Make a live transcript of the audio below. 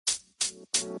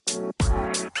Here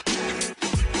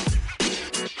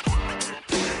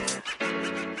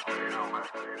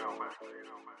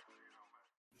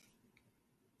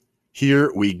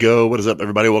we go. What is up,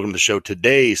 everybody? Welcome to the show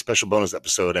today. Special bonus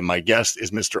episode. And my guest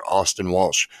is Mr. Austin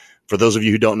Walsh. For those of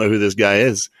you who don't know who this guy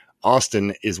is,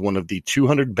 Austin is one of the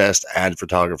 200 best ad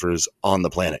photographers on the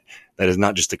planet. That is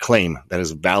not just a claim. That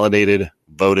is validated,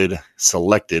 voted,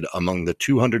 selected among the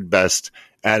 200 best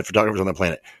ad photographers on the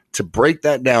planet. To break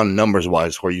that down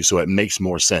numbers-wise for you so it makes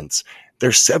more sense,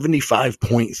 there's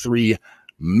 75.3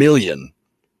 million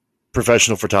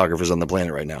professional photographers on the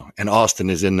planet right now. And Austin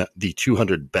is in the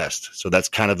 200 best. So that's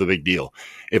kind of the big deal.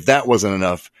 If that wasn't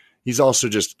enough, he's also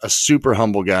just a super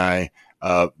humble guy,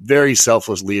 very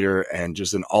selfless leader, and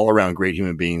just an all-around great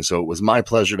human being. So it was my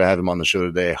pleasure to have him on the show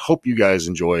today. I hope you guys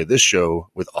enjoy this show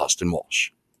with Austin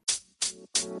Walsh.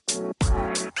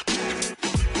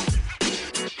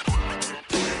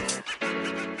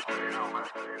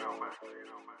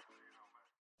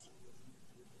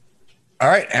 All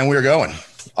right, and we're going.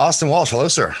 Austin Walsh, hello,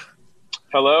 sir.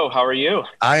 Hello, how are you?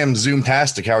 I am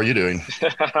Zoom-tastic. How are you doing?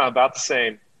 About the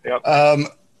same. Yep.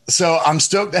 So I'm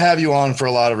stoked to have you on for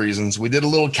a lot of reasons. We did a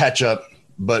little catch-up,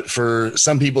 but for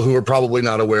some people who are probably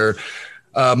not aware,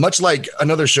 much like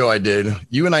another show I did,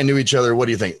 you and I knew each other, what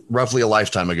do you think, roughly a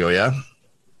lifetime ago, yeah?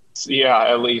 Yeah,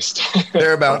 at least.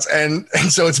 Thereabouts. And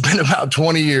so it's been about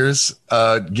 20 years,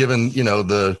 given,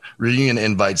 the reunion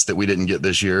invites that we didn't get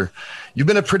this year. You've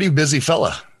been a pretty busy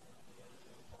fella.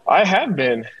 I have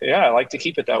been. Yeah, I like to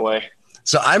keep it that way.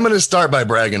 So I'm going to start by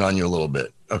bragging on you a little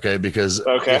bit, okay? Because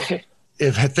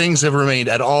if things have remained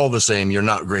at all the same, you're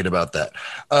not great about that.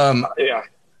 Yeah.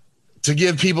 To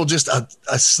give people just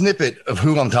a snippet of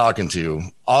who I'm talking to,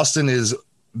 Austin has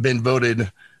been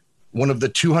voted one of the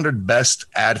 200 best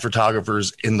ad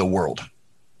photographers in the world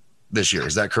this year.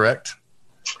 Is that correct?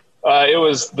 It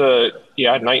was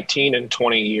 19 and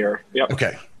 20 year. Yep.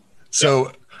 Okay.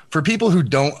 So for people who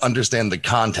don't understand the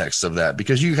context of that,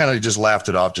 because you kind of just laughed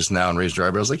it off just now and raised your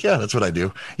eyebrows like, yeah, that's what I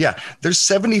do. Yeah. There's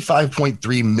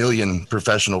 75.3 million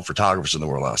professional photographers in the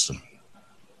world, Austin.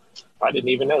 I didn't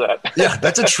even know that. Yeah.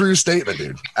 That's a true statement,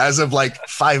 dude. As of like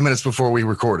 5 minutes before we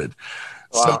recorded.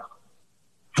 Wow. So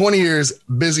 20 years,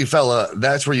 busy fella.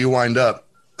 That's where you wind up.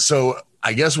 So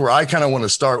I guess where I kind of want to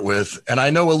start with, and I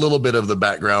know a little bit of the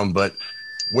background, but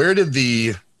where did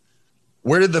the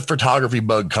photography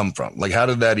bug come from? Like, how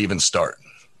did that even start?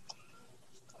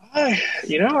 I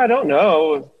don't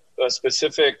know a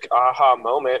specific aha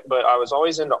moment, but I was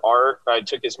always into art. I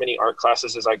took as many art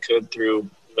classes as I could through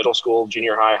middle school,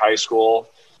 junior high, high school.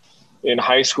 In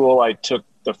high school, I took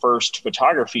the first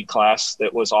photography class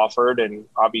that was offered. And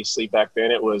obviously back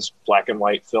then it was black and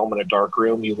white film in a dark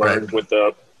room. You learned with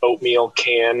the oatmeal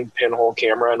can, pinhole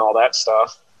camera and all that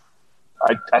stuff.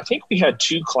 I think we had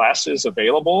 2 classes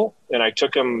available, and I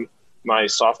took them my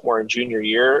sophomore and junior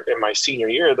year. In my senior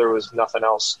year, there was nothing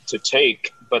else to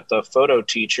take, but the photo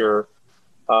teacher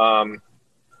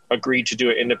agreed to do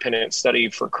an independent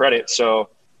study for credit. So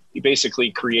he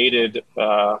basically created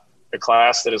a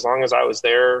class that as long as I was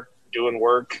there doing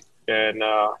work and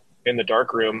in the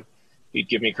dark room, he'd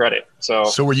give me credit.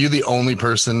 So were you the only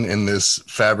person in this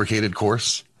fabricated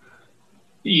course?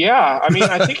 Yeah. I mean,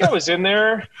 I think I was in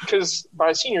there because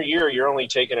by senior year, you're only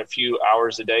taking a few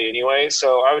hours a day anyway.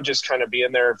 So I would just kind of be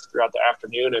in there throughout the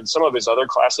afternoon, and some of his other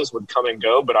classes would come and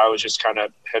go, but I was just kind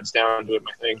of heads down doing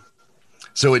my thing.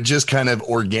 So it just kind of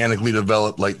organically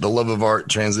developed, like the love of art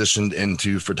transitioned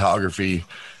into photography.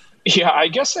 Yeah, I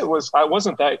guess I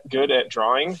wasn't that good at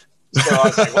drawing. So I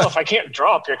was like, well, if I can't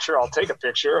draw a picture, I'll take a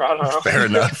picture. I don't know. Fair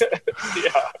enough.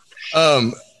 Yeah.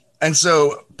 And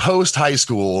so post high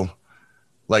school,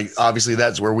 like, obviously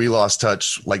that's where we lost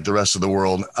touch like the rest of the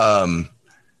world.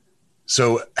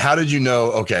 So how did you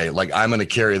know, okay, like I'm going to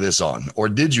carry this on? Or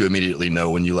did you immediately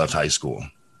know when you left high school?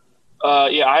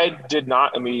 Yeah, I did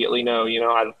not immediately know.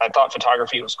 I thought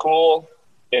photography was cool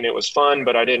and it was fun,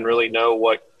 but I didn't really know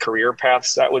what career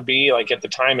paths that would be. Like at the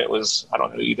time it was, I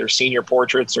don't know, either senior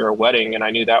portraits or a wedding. And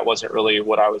I knew that wasn't really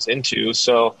what I was into.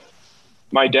 So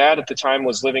my dad at the time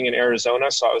was living in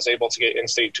Arizona, so I was able to get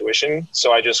in-state tuition.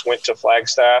 So I just went to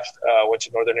Flagstaff, went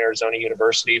to Northern Arizona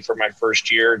University for my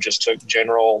first year, just took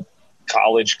general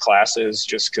college classes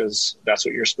just because that's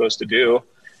what you're supposed to do.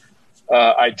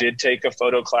 I did take a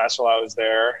photo class while I was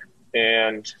there.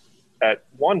 And at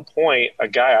one point, a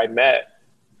guy I met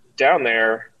down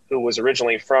there who was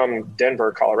originally from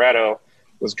Denver, Colorado,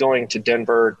 was going to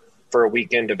Denver for a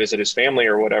weekend to visit his family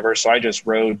or whatever. So I just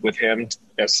rode with him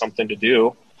as something to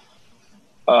do.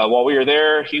 While we were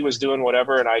there, he was doing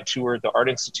whatever, and I toured the Art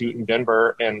Institute in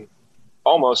Denver. And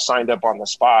almost signed up on the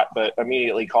spot, but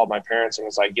immediately called my parents and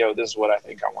was like, yo, this is what I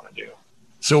think I want to do.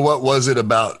 So what was it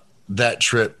about that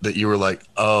trip that you were like,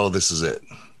 oh, this is it?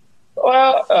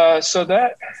 Well,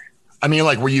 I mean,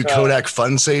 like, were you Kodak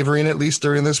fun savoring at least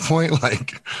during this point?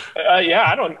 Like, yeah,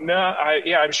 I don't know.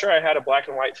 I'm sure I had a black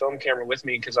and white film camera with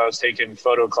me because I was taking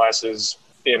photo classes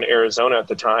in Arizona at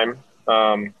the time.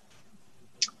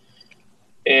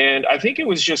 And I think it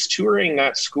was just touring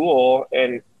that school,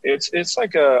 and it's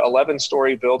like a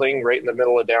 11-story building right in the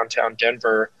middle of downtown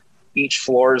Denver. Each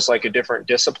floor is like a different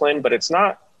discipline, but it's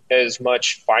not as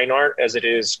much fine art as it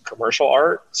is commercial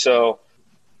art. So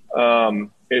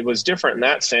it was different in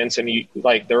that sense. And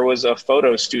there was a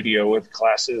photo studio with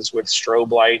classes with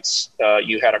strobe lights.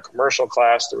 You had a commercial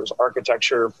class. There was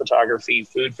architecture, photography,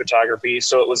 food photography.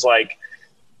 So it was like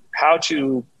how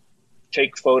to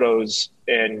take photos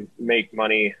and make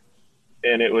money.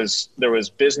 And there was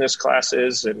business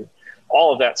classes and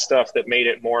all of that stuff that made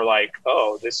it more like,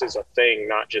 oh, this is a thing,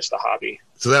 not just a hobby.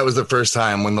 So that was the first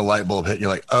time when the light bulb hit. You're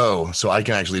like, oh, so I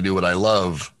can actually do what I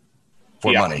love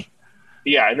for money.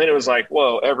 Yeah. And then it was like,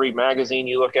 whoa, every magazine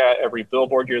you look at, every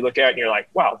billboard you look at, and you're like,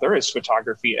 wow, there is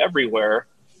photography everywhere,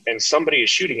 and somebody is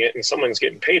shooting it and someone's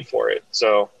getting paid for it.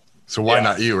 So why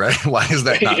not you, right? Why is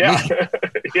that not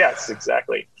me? Yes,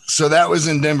 exactly. So that was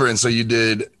in Denver. And so you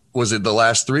was it the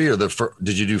last 3 or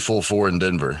did you do full 4 in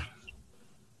Denver?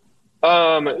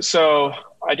 So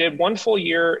I did 1 full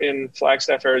year in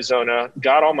Flagstaff, Arizona,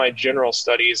 got all my general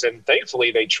studies, and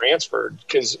thankfully they transferred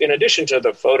because in addition to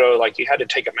the photo, like you had to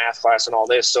take a math class and all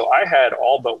this. So I had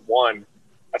all but one.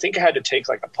 I think I had to take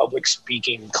like a public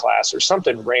speaking class or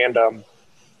something random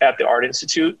at the Art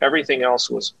Institute. Everything else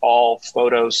was all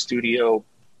photo studio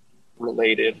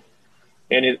related.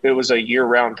 And it was a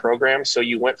year-round program. So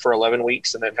you went for 11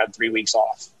 weeks and then had 3 weeks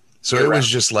off. So it was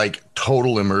just like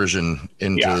total immersion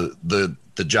into the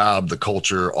job, the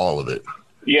culture, all of it.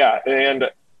 Yeah. And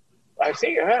I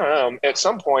think, I don't know, at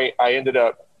some point I ended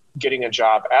up getting a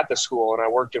job at the school, and I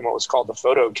worked in what was called the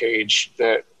photo cage.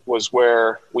 That was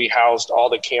where we housed all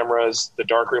the cameras, the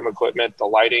darkroom equipment, the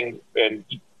lighting, and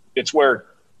it's where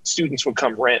students would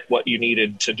come rent what you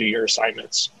needed to do your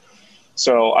assignments.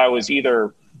 So I was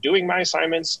either doing my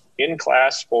assignments in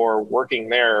class or working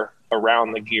there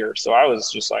around the gear. So I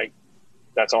was just like,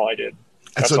 that's all I did.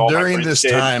 And so during this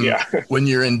time, when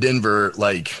you're in Denver,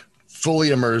 like fully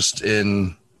immersed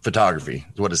in photography,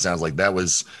 is what it sounds like. That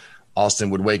was Austin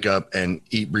would wake up and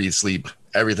eat, breathe, sleep.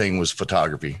 Everything was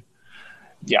photography.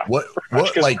 Yeah. What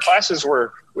like classes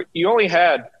were, you only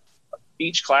had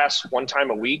each class one time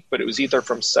a week, but it was either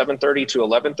from 7:30 to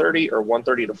 11:30 or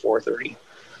 1:30 to 4:30.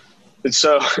 And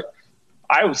so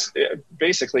I was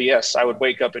basically, yes, I would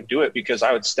wake up and do it because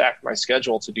I would stack my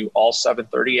schedule to do all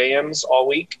 7:30 a.m.s all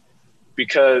week,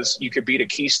 because you could beat a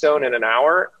Keystone in an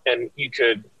hour, and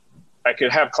I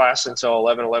could have class until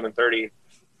 11:30,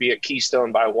 be at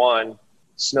Keystone by 1,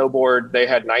 snowboard. They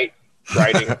had night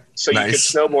riding. So nice. You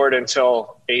could snowboard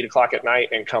until 8 o'clock at night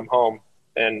and come home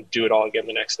and do it all again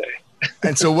the next day.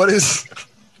 And so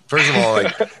first of all,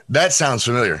 like that sounds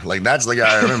familiar. Like that's the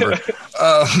guy I remember.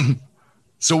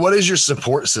 So what is your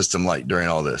support system like during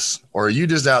all this? Or are you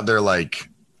just out there like,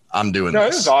 I'm doing this? No, it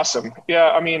was awesome.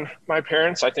 Yeah. I mean, my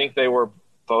parents, I think they were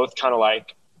both kind of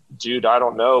like, dude, I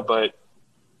don't know, but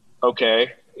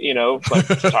okay. Like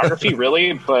photography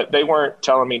really, but they weren't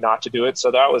telling me not to do it.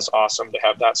 So that was awesome to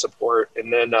have that support.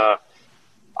 And then I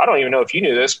don't even know if you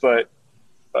knew this, but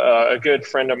a good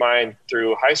friend of mine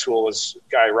through high school was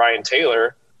a guy, Ryan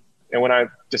Taylor. And when I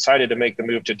decided to make the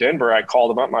move to Denver, I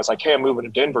called him up and I was like, hey, I'm moving to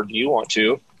Denver. Do you want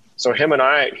to? So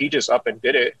he just up and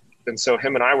did it. And so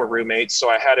him and I were roommates. So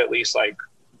I had at least like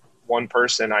one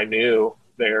person I knew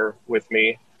there with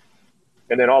me.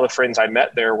 And then all the friends I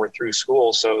met there were through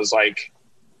school. So it was like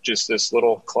just this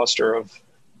little cluster of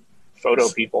photo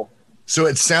people. So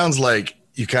it sounds like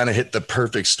you kind of hit the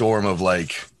perfect storm of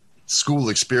like school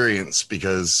experience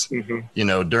because,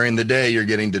 during the day you're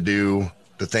getting to do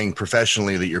the thing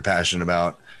professionally that you're passionate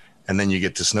about. And then you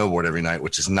get to snowboard every night,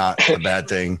 which is not a bad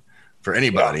thing for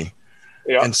anybody.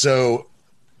 Yeah. And so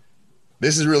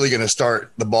this is really going to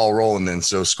start the ball rolling then.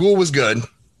 So school was good.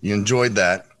 You enjoyed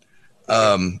that.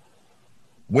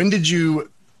 When did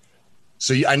you,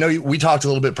 I know we talked a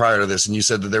little bit prior to this and you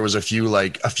said that there was a few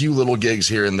little gigs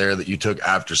here and there that you took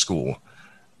after school.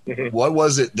 Mm-hmm. What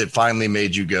was it that finally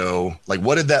made you go, like,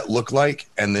 what did that look like?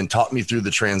 And then talk me through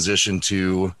the transition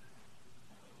to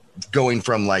going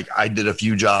from like, I did a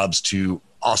few jobs to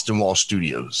Austin Walsh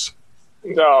Studios.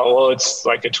 No, well, it's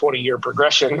like a 20-year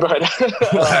progression, but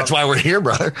that's why we're here,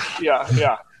 brother.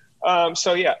 Yeah.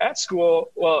 So yeah, at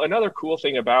school, well, another cool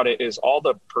thing about it is all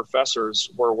the professors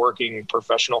were working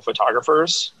professional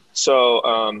photographers.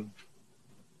 So,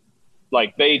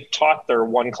 like they taught their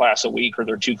one class a week or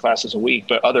their two classes a week,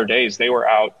 but other days they were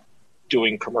out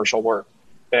doing commercial work.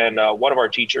 And one of our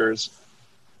teachers,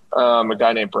 a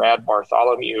guy named Brad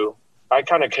Bartholomew, I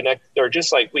kind of or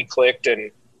just like we clicked,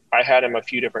 and I had him a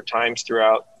few different times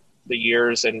throughout the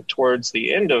years. And towards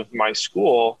the end of my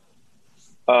school,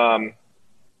 I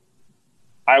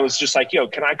was just like, yo,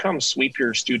 can I come sweep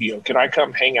your studio? Can I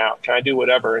come hang out? Can I do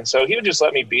whatever? And so he would just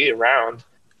let me be around.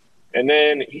 And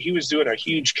then he was doing a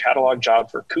huge catalog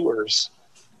job for Coors.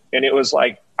 And it was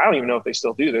like, I don't even know if they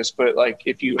still do this, but like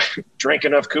if you drank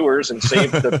enough Coors and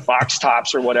saved the box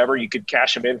tops or whatever, you could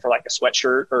cash them in for like a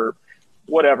sweatshirt or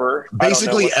whatever.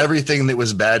 Basically everything that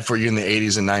was bad for you in the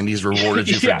 80s and 90s rewarded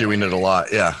you for doing it a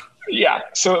lot. Yeah. Yeah.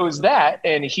 So it was that.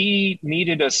 And he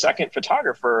needed a second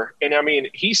photographer. And I mean,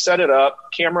 he set it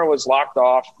up. Camera was locked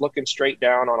off, looking straight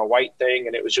down on a white thing.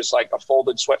 And it was just like a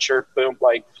folded sweatshirt, boom,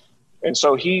 like. And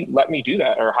so he let me do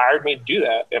that, or hired me to do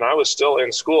that. And I was still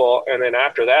in school. And then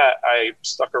after that, I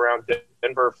stuck around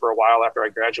Denver for a while after I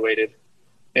graduated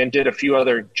and did a few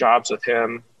other jobs with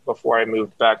him before I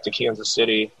moved back to Kansas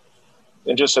City.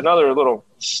 And just another little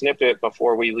snippet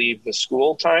before we leave the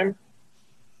school time.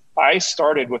 I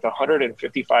started with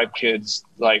 155 kids,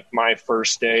 like my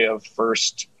first day of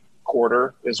first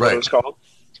quarter is what it was called.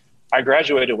 I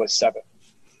graduated with 7.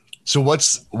 So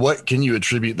what can you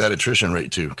attribute that attrition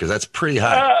rate to? Because that's pretty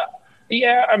high.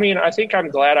 Yeah, I mean, I think I'm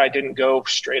glad I didn't go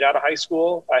straight out of high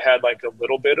school. I had like a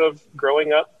little bit of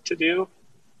growing up to do.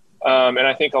 And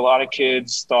I think a lot of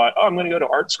kids thought, oh, I'm going to go to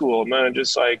art school. I'm going to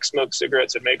just like smoke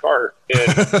cigarettes and make art.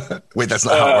 And, wait, that's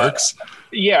not how it works?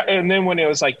 Yeah. And then when it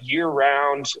was like year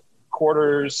round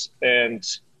quarters and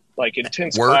like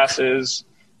intense classes,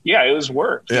 yeah, it was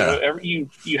work. Yeah. You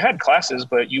had classes,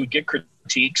 but you would get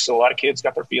critiques. So a lot of kids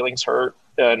got their feelings hurt.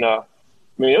 And I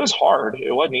mean, it was hard.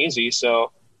 It wasn't easy.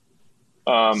 So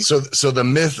the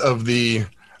myth of the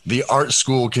art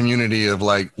school community of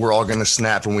like, we're all going to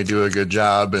snap when we do a good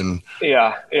job. And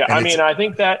yeah. I mean, I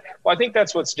think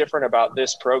that's what's different about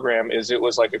this program is it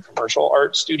was like a commercial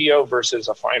art studio versus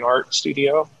a fine art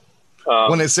studio.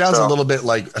 When it sounds a little bit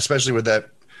like, especially with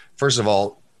that, first of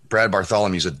all, Brad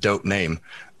Bartholomew's a dope name.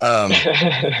 But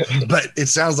it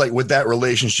sounds like with that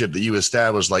relationship that you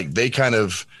established, like they kind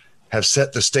of have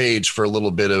set the stage for a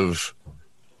little bit of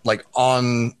like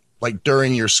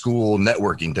during your school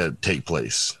networking to take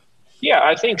place. Yeah,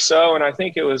 I think so. And I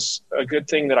think it was a good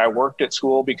thing that I worked at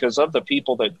school because of the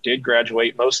people that did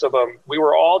graduate, most of them, we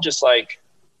were all just like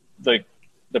the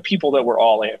people that were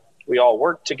all in. We all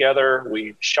worked together.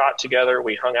 We shot together.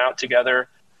 We hung out together.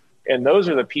 And those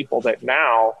are the people that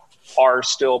now are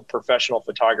still professional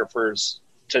photographers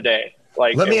today.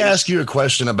 Like, let me ask you a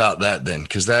question about that then.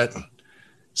 Because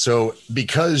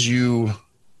you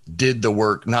did the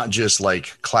work, not just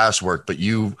like classwork, but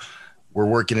you were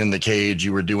working in the cage,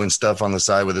 you were doing stuff on the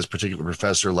side with this particular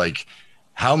professor, like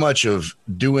how much of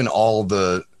doing all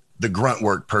the grunt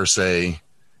work per se,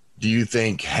 do you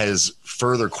think has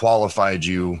further qualified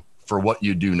you for what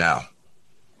you do now?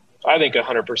 I think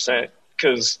 100%,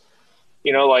 because,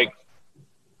 like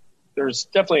there's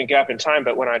definitely a gap in time,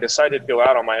 but when I decided to go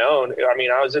out on my own, I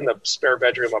mean, I was in the spare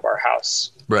bedroom of our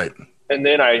house. Right. And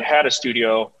then I had a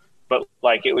studio, but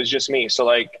like, it was just me. So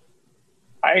like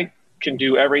I can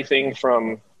do everything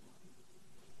from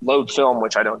load film,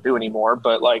 which I don't do anymore,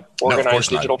 but like organize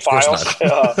digital files,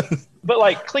 but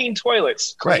like clean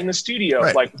toilets, clean the studio,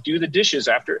 like do the dishes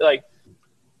after, like,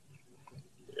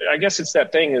 I guess it's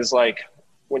that thing is like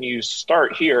when you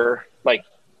start here, like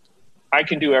I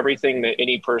can do everything that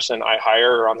any person I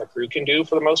hire or on the crew can do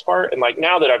for the most part. And like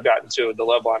now that I've gotten to the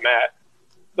level I'm at,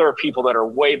 there are people that are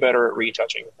way better at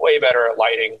retouching, way better at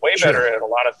lighting, way better at a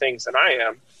lot of things than I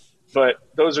am. But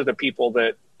those are the people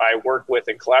that I work with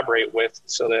and collaborate with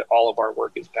so that all of our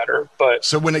work is better. But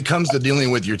so when it comes to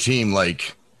dealing with your team,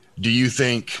 like, do you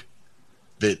think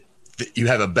that you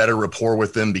have a better rapport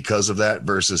with them because of that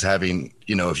versus having,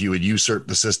 if you had usurped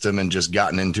the system and just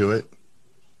gotten into it?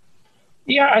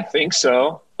 Yeah, I think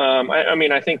so. I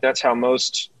mean, I think that's how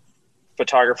most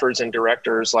photographers and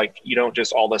directors, like, you don't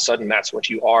just all of a sudden that's what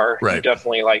you are. Right. You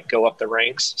definitely like go up the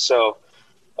ranks. So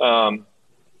I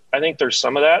think there's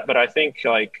some of that, but I think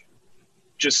like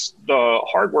just the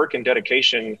hard work and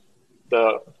dedication,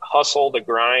 the hustle, the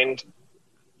grind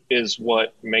is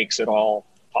what makes it all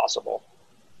possible.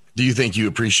 Do you think you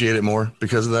appreciate it more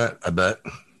because of that? I bet.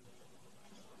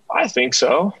 I think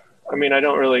so. I mean, I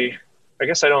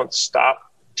guess I don't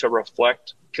stop to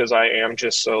reflect because I am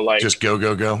just so like, just go.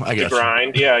 I guess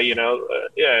grind. Yeah.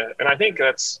 Yeah. And I think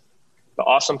that's the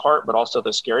awesome part, but also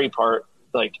the scary part.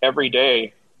 Like every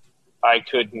day I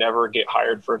could never get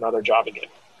hired for another job again.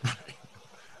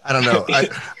 I don't know.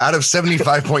 Out of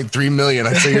 75.3 million,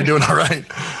 I'd say you're doing all right.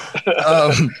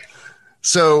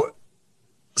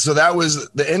 So that was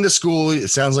the end of school. It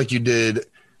sounds like you did,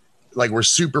 like, we're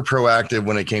super proactive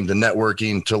when it came to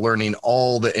networking, to learning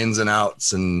all the ins and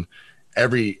outs and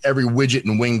every widget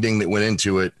and wingding that went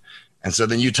into it. And so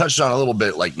then you touched on a little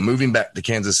bit, like moving back to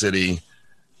Kansas City.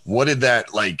 What did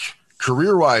that, like,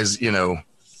 career wise,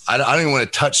 I don't even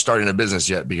want to touch starting a business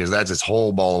yet, because that's its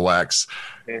whole ball of wax.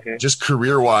 Mm-hmm. Just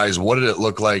career wise, what did it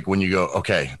look like when you go,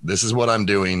 okay, this is what I'm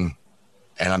doing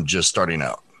and I'm just starting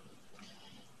out?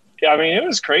 Yeah, I mean, it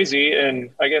was crazy. And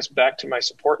I guess back to my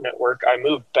support network, I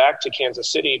moved back to Kansas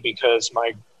City because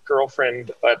my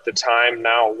girlfriend at the time,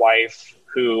 now wife,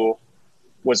 who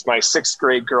was my sixth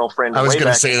grade girlfriend. I was going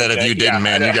to say that if you didn't,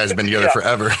 man, you guys have been together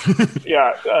forever.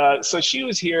 So she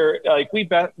was here. Like we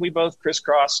both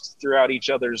crisscrossed throughout each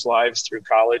other's lives through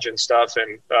college and stuff,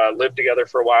 and lived together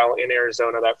for a while in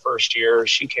Arizona that first year.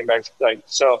 She came back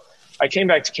so I came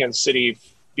back to Kansas City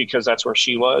because that's where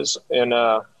she was. And,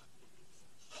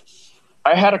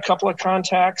 I had a couple of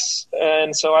contacts,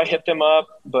 and so I hit them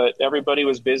up, but everybody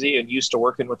was busy and used to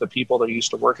working with the people they're used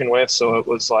to working with. So it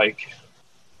was like,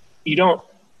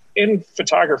 in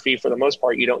photography, for the most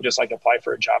part, you don't just like apply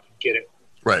for a job and get it.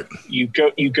 Right. You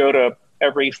go to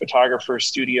every photographer's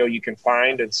studio you can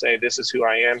find and say, this is who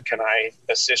I am. Can I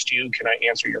assist you? Can I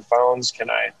answer your phones?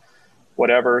 Can I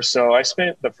whatever? So I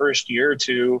spent the first year or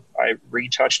two, I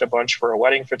retouched a bunch for a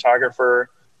wedding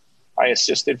photographer. I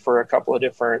assisted for a couple of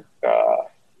different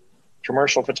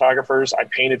commercial photographers. I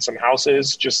painted some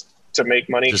houses just to make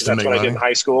money, because that's what I did in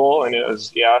high school. And it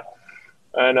was,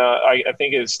 And I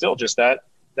think it's still just that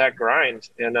grind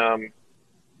and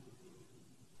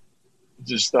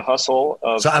just the hustle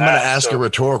of. So I'm going to ask a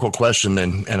rhetorical question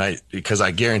then, because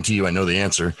I guarantee you I know the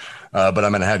answer, but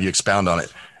I'm going to have you expound on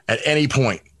it. At any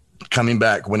point coming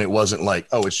back when it wasn't like,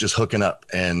 oh, it's just hooking up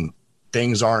and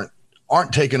things aren't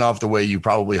taking off the way you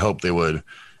probably hoped they would,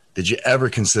 did you ever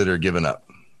consider giving up?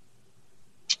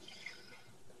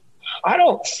 I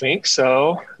don't think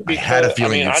so. I had a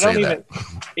feeling you'd say that.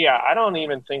 I don't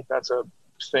even think that's a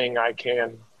thing I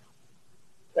can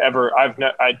ever.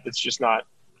 It's just not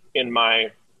in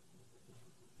my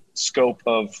scope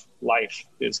of life,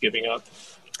 is giving up.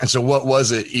 And so what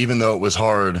was it, even though it was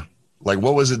hard, like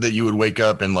what was it that you would wake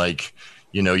up and like,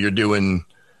 you're doing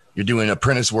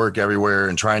apprentice work everywhere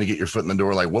and trying to get your foot in the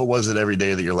door. Like, what was it every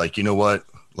day that you're like, you know what?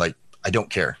 Like, I don't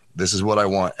care. This is what I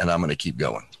want, and I'm going to keep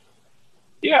going.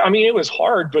 Yeah. I mean, it was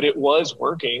hard, but it was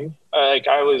working. Like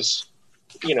I was,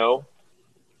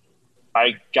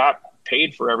 I got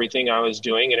paid for everything I was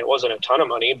doing, and it wasn't a ton of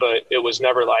money, but it was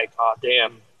never like, oh,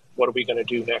 damn, what are we going to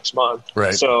do next month?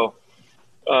 Right. So,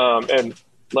 and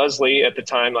Leslie at the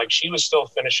time, like she was still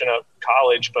finishing up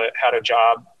college, but had a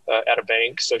job at a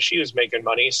bank. So she was making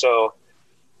money. So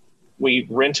we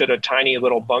rented a tiny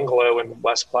little bungalow in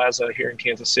West Plaza here in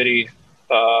Kansas City.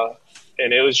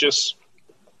 And it was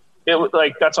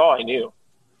like, that's all I knew.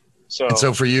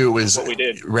 So for you, it was what we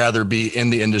did. Rather be in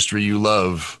the industry you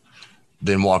love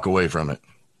than walk away from it.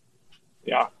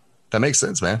 Yeah. That makes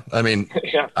sense, man. I mean,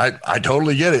 yeah. I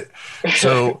totally get it.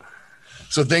 So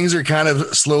things are kind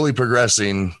of slowly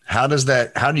progressing. How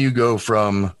do you go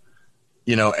from,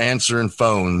 answering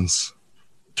phones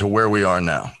to where we are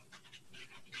now?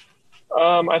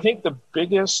 I think the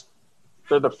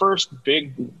first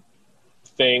big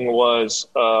thing was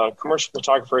a commercial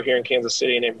photographer here in Kansas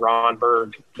City named Ron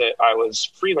Berg that I was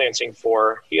freelancing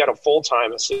for. He had a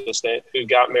full-time assistant who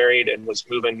got married and was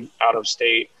moving out of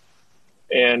state.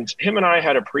 And him and I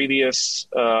had a previous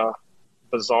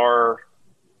bizarre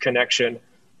connection.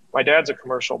 My dad's a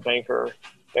commercial banker.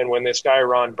 And when this guy,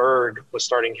 Ron Berg, was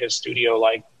starting his studio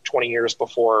like 20 years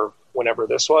before whenever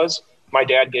this was, my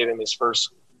dad gave him his first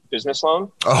business loan.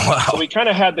 Oh, wow. So we kind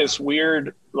of had this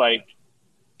weird like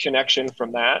connection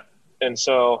from that. And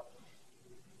so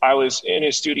I was in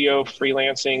his studio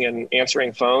freelancing and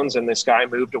answering phones, and this guy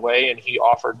moved away and he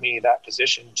offered me that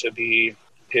position to be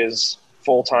his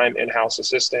full-time in-house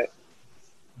assistant.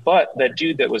 But that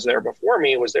dude that was there before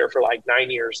me was there for like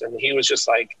 9 years, and he was just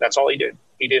like, that's all he did.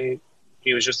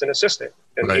 He was just an assistant,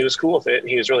 and right. He was cool with it, and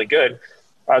he was really good.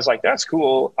 I was like, that's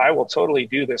cool. I will totally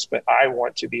do this, but I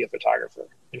want to be a photographer.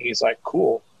 And he's like,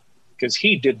 cool. Because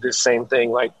he did this same thing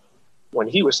like when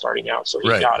he was starting out. So he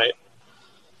right. got it.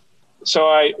 So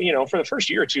I, for the first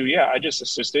year or two, I just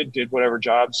assisted, did whatever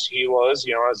jobs he was,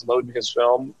 I was loading his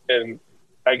film. And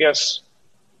I guess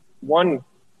one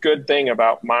good thing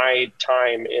about my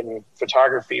time in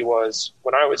photography was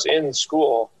when I was in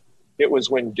school, it was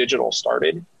when digital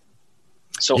started.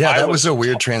 So yeah, that was a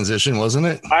weird transition, wasn't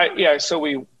it? So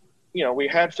we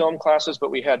had film classes, but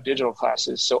we had digital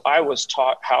classes. So I was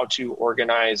taught how to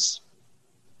organize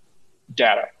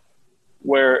data.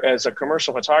 Whereas a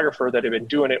commercial photographer that had been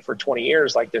doing it for 20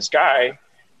 years, like this guy,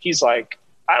 he's like,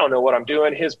 I don't know what I'm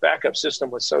doing. His backup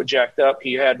system was so jacked up.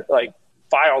 He had like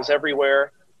files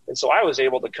everywhere. And so I was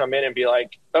able to come in and be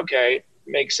like, okay,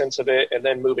 make sense of it. And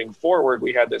then moving forward,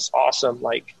 we had this awesome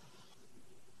like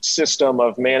system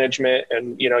of management,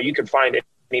 and you could find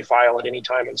any file at any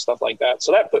time and stuff like that.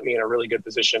 So that put me in a really good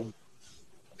position.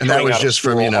 And that was just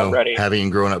from having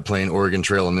grown up playing Oregon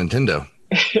Trail and Nintendo.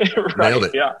 Right,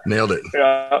 nailed it.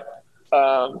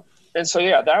 Yeah. And so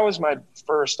that was my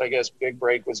first, I guess, big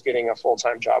break, was getting a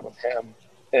full-time job with him.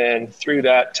 And through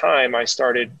that time I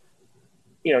started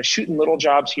shooting little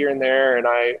jobs here and there, and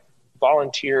I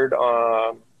volunteered.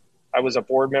 I was a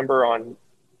board member on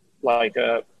like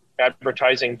a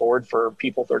advertising board for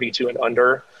people 32 and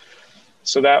under.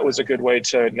 So that was a good way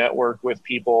to network with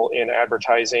people in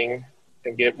advertising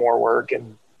and get more work.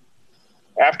 And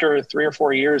after 3 or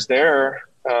 4 years there,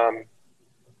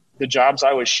 the jobs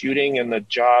I was shooting and the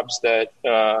jobs that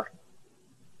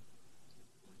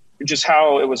just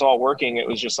how it was all working, it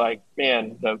was just like,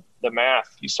 man, the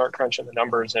math, you start crunching the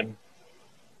numbers, and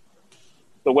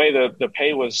the way the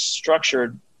pay was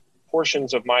structured,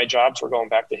 portions of my jobs were going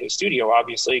back to his studio,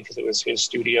 obviously, because it was his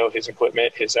studio, his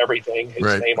equipment, his everything,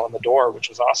 his name on the door, which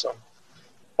was awesome.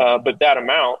 But that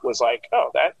amount was like,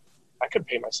 oh, that I could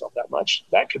pay myself that much.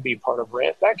 That could be part of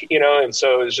rent. That could, and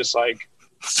so it was just like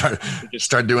start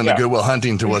doing the Goodwill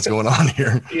Hunting to what's going on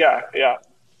here. Yeah.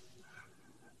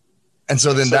 And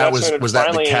so then that was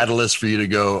that the catalyst for you to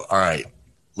go, all right,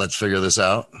 let's figure this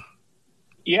out?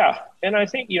 Yeah. And I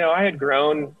think, I had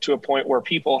grown to a point where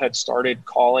people had started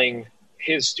calling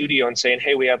his studio and saying,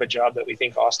 hey, we have a job that we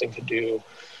think Austin could do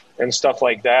and stuff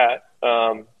like that.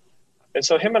 And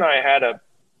so him and I had a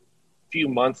few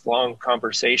month-long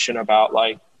conversation about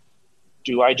like,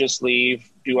 do I just leave?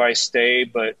 Do I stay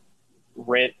but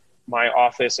rent my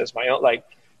office as my own? Like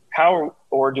how,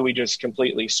 or do we just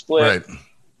completely split? Right.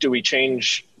 Do we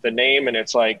change the name and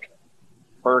it's like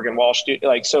Berg and Walsh?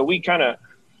 Like, so we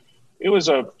it was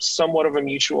a somewhat of a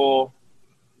mutual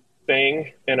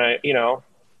thing. And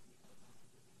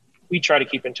we try to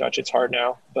keep in touch. It's hard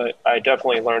now, but I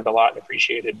definitely learned a lot and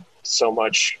appreciated so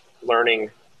much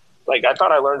learning. Like I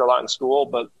thought I learned a lot in school,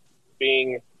 but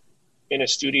being in a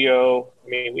studio, I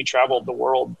mean, we traveled the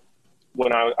world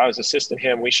when I was assisting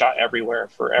him. We shot everywhere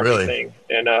for everything.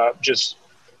 Really? And just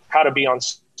how to be on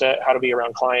set, how to be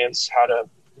around clients, how to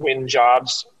win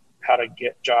jobs, how to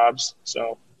get jobs.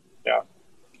 So, yeah.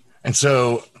 And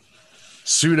so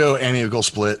pseudo amicable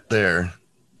split there.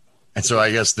 And so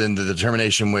I guess then the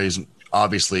determination ways,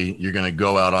 obviously you're going to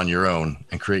go out on your own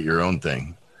and create your own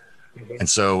thing. Mm-hmm. And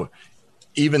so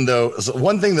even though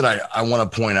one thing that I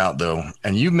want to point out though,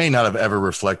 and you may not have ever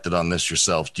reflected on this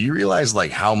yourself, do you realize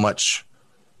like how much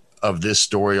of this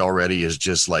story already is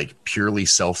just like purely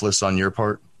selfless on your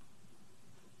part?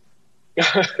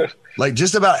 Like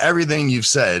just about everything you've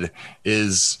said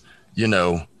is,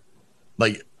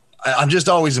 like I'm just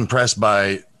always impressed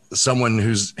by someone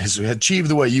has achieved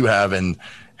the way you have and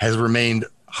has remained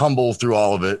humble through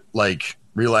all of it, like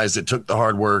realized it took the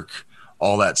hard work,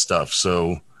 all that stuff.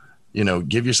 So,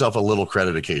 give yourself a little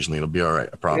credit occasionally. It'll be all right.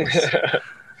 I promise.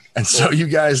 And so you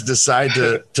guys decide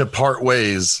to part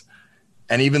ways.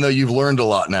 And even though you've learned a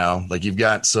lot now, like you've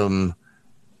got some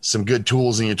good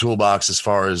tools in your toolbox as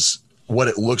far as what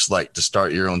it looks like to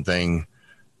start your own thing.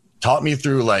 Talk me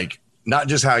through like, not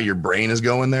just how your brain is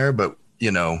going there, but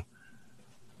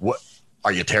what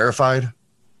are you terrified?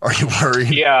 Are you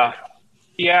worried? Yeah.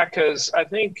 Cause I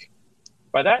think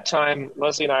by that time,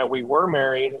 Leslie and we were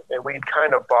married and we'd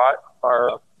kind of bought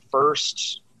our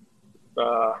first,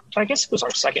 I guess it was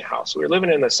our second house. We were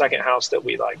living in the second house that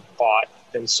we like bought.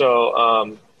 And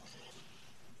so,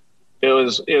 it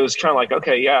was kind of like,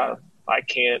 okay, yeah, I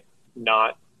can't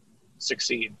not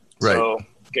succeed. Right. So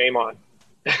game on.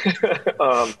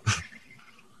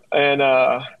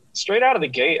 And straight out of the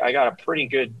gate, I got a pretty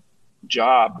good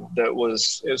job that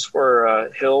was for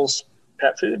Hill's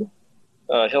Pet Food,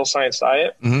 Hill Science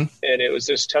Diet. Mm-hmm. And it was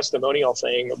this testimonial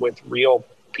thing with real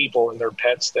people and their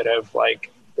pets that have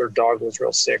like, their dog was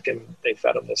real sick and they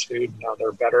fed them this food. And now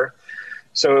they're better.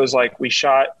 So it was like, we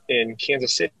shot in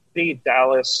Kansas City,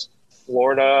 Dallas,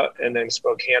 Florida, and then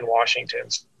Spokane, Washington.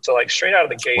 So like straight out of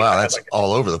the gate. Wow, that's like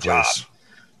all over the place. Job.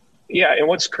 Yeah. And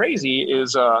what's crazy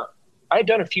is I'd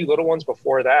done a few little ones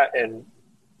before that. And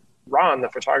Ron, the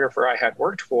photographer I had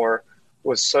worked for,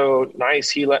 was so nice.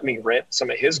 He let me rent some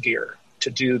of his gear. to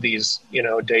do these,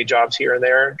 day jobs here and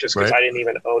there just because Right. I didn't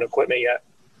even own equipment yet.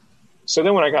 So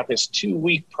then when I got this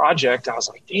 2-week project, I was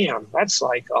like, damn, that's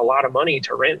like a lot of money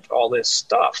to rent all this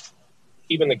stuff,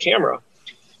 even the camera.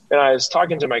 And I was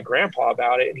talking to my grandpa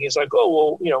about it, and he's like,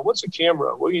 oh, well, what's a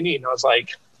camera? What do you need? And I was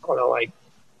like, I don't know, like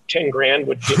 10 grand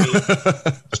would get me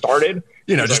started.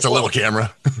 Just a little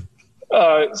camera.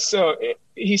 So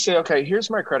he said, okay, here's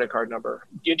my credit card number.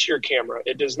 Get your camera.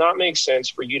 It does not make sense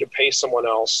for you to pay someone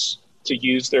else to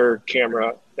use their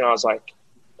camera. And I was like,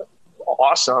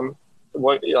 awesome.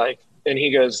 What, like, and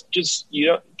he goes, just, you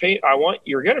don't pay.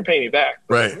 You're going to pay me back.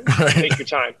 Right. Take your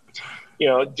time,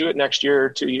 do it next year,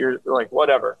 2 years, like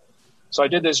whatever. So I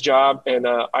did this job, and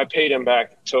I paid him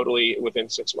back totally within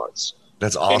 6 months.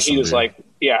 That's awesome. And he was like,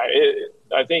 yeah,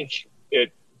 I think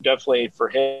it definitely for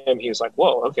him, he was like,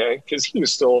 whoa, okay. Cause he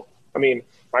was still,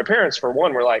 my parents for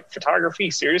one were like,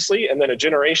 photography, seriously? And then a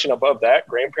generation above that,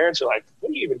 grandparents are like,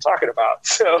 what are you even talking about?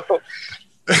 So,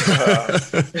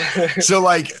 so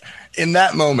like in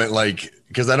that moment, like,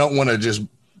 cause I don't want to just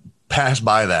pass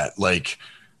by that. Like,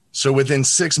 so within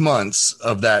 6 months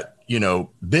of that,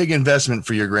 big investment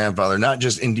for your grandfather, not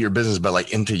just into your business, but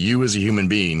like into you as a human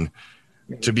being,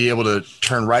 to be able to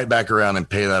turn right back around and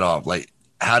pay that off. Like,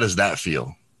 how does that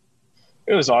feel?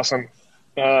 It was awesome.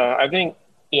 I think,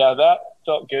 that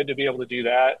felt good to be able to do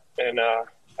that. And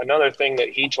another thing that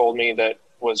he told me that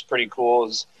was pretty cool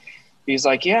is he's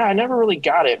like, yeah, I never really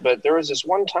got it, but there was this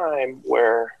one time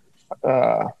where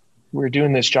we were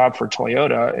doing this job for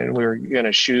Toyota, and we were going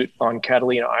to shoot on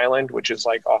Catalina Island, which is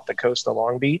like off the coast of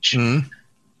Long Beach. Mm-hmm.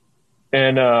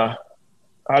 And I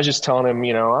was just telling him,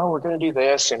 we're going to do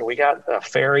this, and we got a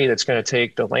ferry that's going to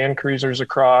take the Land Cruisers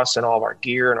across and all of our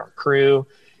gear and our crew.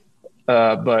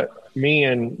 But me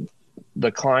and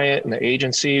the client and the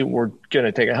agency were going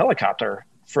to take a helicopter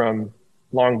from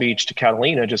Long Beach to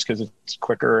Catalina just because it's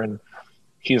quicker. And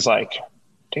he's like,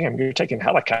 damn, you're taking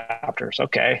helicopters.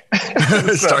 Okay.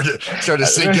 Start to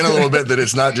sink in a little bit that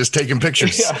it's not just taking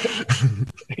pictures.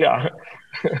 Yeah.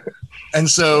 And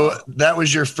so that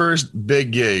was your first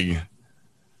big gig.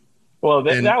 Well,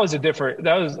 that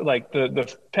was like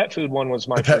the pet food one was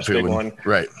my first big one.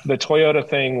 Right. The Toyota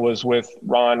thing was with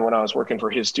Ron when I was working for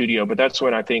his studio, but that's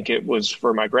when I think it was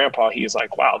for my grandpa. He's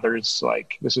like, wow, this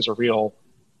is a real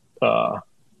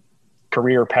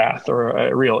career path or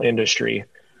a real industry.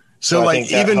 So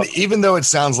like, even though it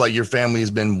sounds like your family has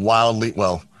been wildly,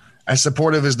 well, as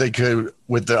supportive as they could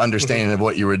with the understanding of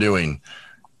what you were doing,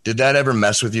 did that ever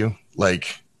mess with you?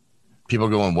 Like, people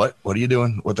going, what are you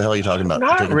doing? What the hell are you talking about?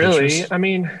 Not really. Pictures?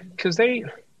 Because they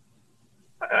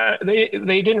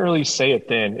didn't really say it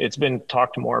then. It's been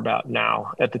talked more about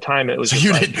now. At the time, it was. So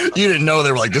you didn't know.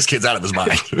 They were like, this kid's out of his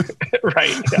mind.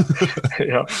 Right.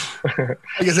 Yeah.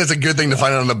 I guess that's a good thing to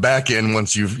find out on the back end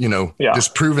once you've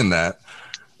disproven that.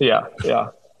 Yeah.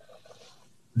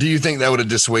 Do you think that would have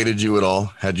dissuaded you at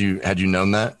all had you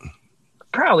known that?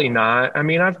 Probably not.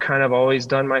 I've kind of always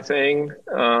done my thing.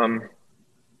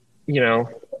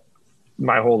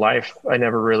 My whole life, I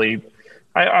never really,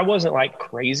 I wasn't like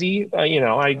crazy.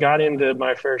 I got into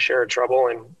my fair share of trouble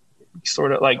and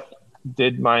sort of like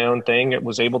did my own thing. It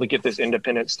was able to get this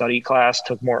independent study class,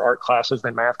 took more art classes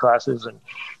than math classes. And,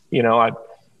 I,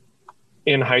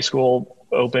 in high school,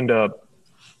 opened a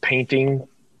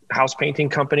house painting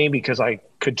company because I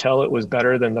could tell it was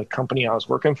better than the company I was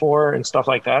working for and stuff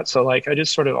like that. So like, I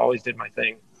just sort of always did my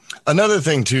thing. Another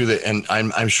thing too, that, and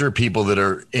I'm sure people that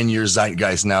are in your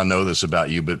zeitgeist now know this about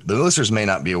you, but the listeners may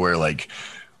not be aware. Like,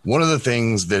 one of the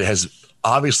things that has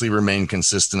obviously remained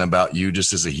consistent about you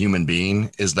just as a human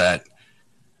being is that,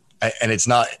 and it's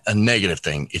not a negative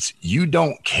thing, it's you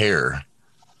don't care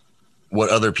what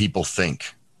other people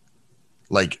think.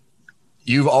 Like,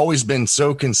 you've always been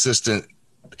so consistent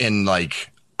in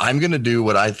like, I'm going to do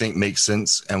what I think makes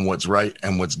sense and what's right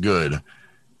and what's good.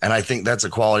 And I think that's a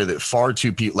quality that far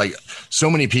too people, like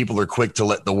so many people are quick to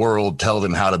let the world tell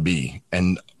them how to be.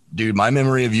 And dude, my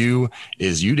memory of you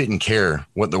is you didn't care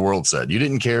what the world said. You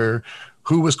didn't care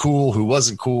who was cool, who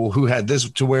wasn't cool, who had this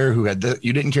to wear, who had that.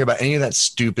 You didn't care about any of that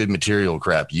stupid material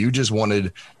crap. You just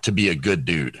wanted to be a good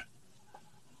dude.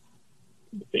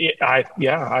 I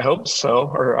hope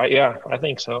so. I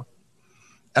think so.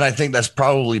 And I think that's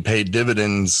probably paid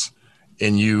dividends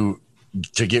in you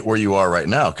to get where you are right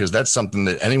now, because that's something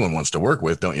that anyone wants to work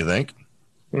with, don't you think?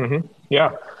 Mm-hmm.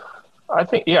 Yeah, I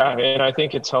think, and I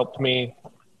think it's helped me.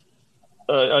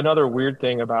 Another weird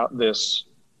thing about this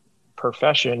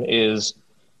profession is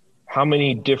how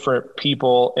many different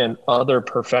people and other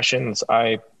professions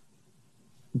I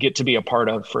get to be a part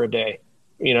of for a day.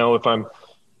 If I'm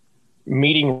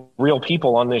meeting real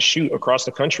people on this shoot across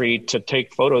the country to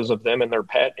take photos of them and their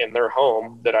pet in their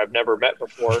home that I've never met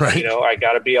before. Right. You know, I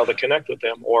got to be able to connect with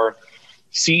them, or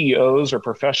CEOs or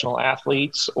professional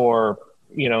athletes or,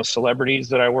 you know, celebrities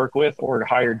that I work with or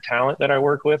hired talent that I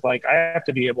work with. Like, I have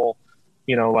to be able,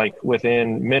 you know, like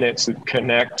within minutes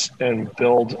connect and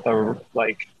build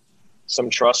some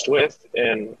trust with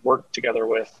and work together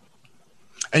with.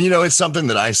 And, you know, it's something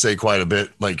that I say quite a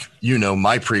bit. Like, you know,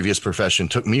 my previous profession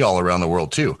took me all around the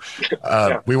world, too.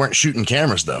 We weren't shooting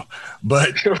cameras, though.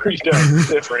 But different.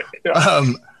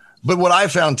 Yeah. But what I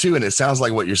found, too, and it sounds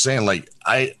like what you're saying, like,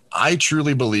 I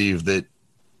truly believe that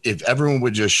if everyone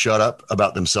would just shut up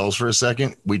about themselves for a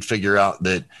second, we'd figure out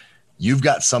that you've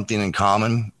got something in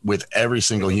common with every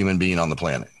single human being on the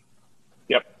planet.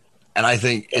 Yep. And I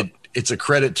think it's a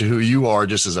credit to who you are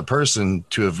just as a person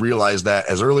to have realized that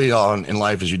as early on in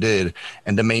life as you did,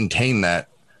 and to maintain that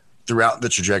throughout the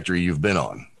trajectory you've been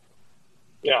on.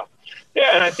 Yeah.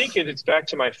 Yeah. And I think it's back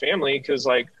to my family, because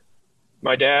like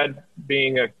my dad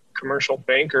being a commercial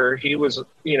banker, he was,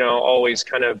 you know, always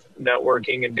kind of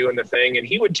networking and doing the thing. And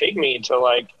he would take me to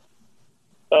like,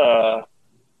 the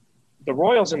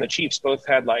Royals and the Chiefs both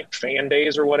had like fan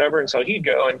days or whatever. And so he'd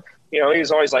go and, you know, he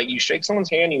was always like, you shake someone's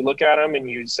hand, you look at them and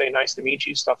you say, nice to meet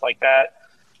you, stuff like that.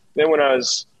 Then when I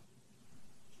was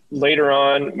later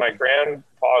on, my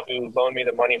grandpa, who loaned me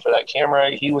the money for that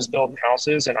camera, he was building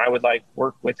houses, and I would like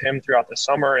work with him throughout the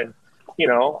summer. And, you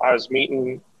know, I was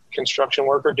meeting construction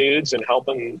worker dudes and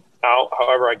helping out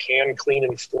however I can,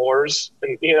 cleaning floors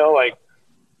and, you know, like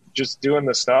just doing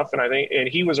the stuff. And I think, and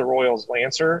he was a Royals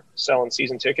Lancer selling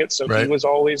season tickets. So Right. He was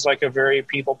always like a very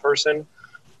people person.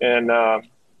 And,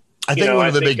 I think one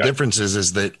of the big differences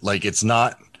is that, like, it's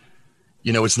not,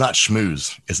 you know, it's not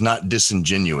schmooze. It's not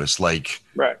disingenuous. Like,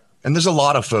 right. And there's a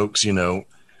lot of folks, you know,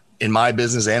 in my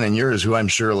business and in yours who I'm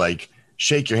sure like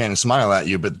shake your hand and smile at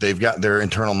you, but they've got their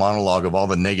internal monologue of all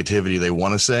the negativity they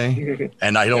want to say.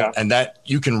 And I don't, and that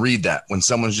you can read that when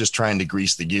someone's just trying to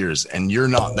grease the gears, and you're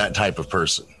not that type of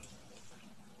person.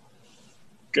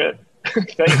 Good.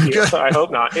 Thank you. Good. I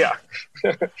hope not. Yeah.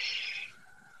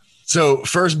 So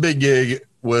first big gig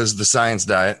was the Science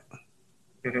Diet.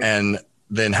 And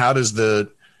then how does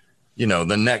the, you know,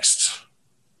 the next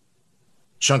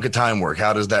chunk of time work?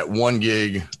 How does that one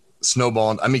gig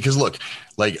snowball? I mean, cause look,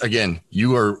 like, again,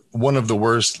 you are one of the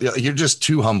worst. You're just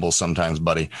too humble sometimes,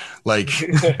 buddy. Like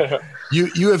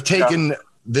you have taken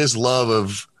this love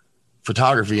of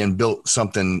photography and built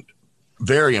something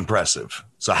very impressive.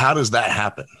 So how does that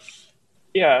happen?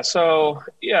 Yeah. So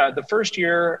the first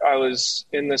year I was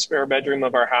in the spare bedroom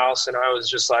of our house, and I was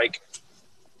just like,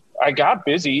 I got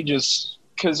busy just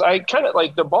because I kind of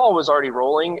like the ball was already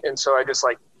rolling. And so I just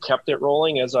like kept it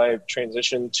rolling as I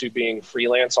transitioned to being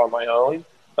freelance on my own.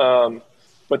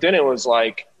 But then it was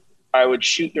like, I would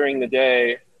shoot during the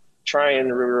day, try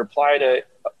and reply to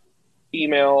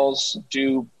emails,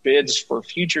 do bids for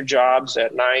future jobs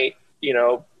at night, you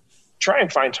know, try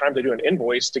and find time to do an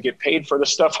invoice to get paid for the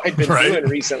stuff I've been doing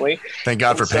recently. Thank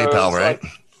God for PayPal, right?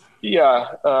 Like,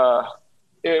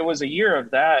 it was a year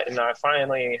of that. And I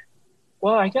finally,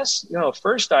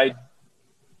 first I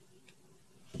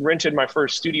rented my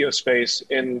first studio space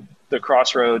in the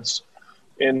Crossroads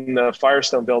in the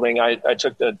Firestone building. I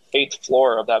took the 8th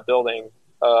floor of that building.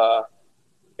 And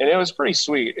it was pretty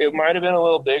sweet. It might've been a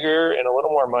little bigger and a little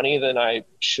more money than I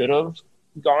should have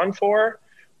gone for.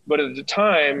 But at the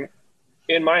time,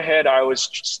 in my head, I was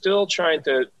still trying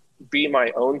to be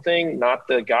my own thing, not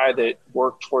the guy that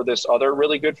worked for this other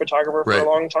really good photographer for a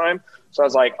long time. So I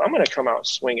was like, I'm going to come out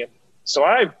swinging. So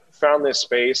I found this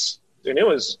space, and it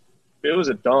was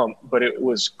a dump, but it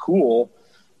was cool,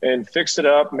 and fixed it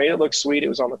up, made it look sweet. It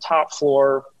was on the top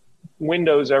floor,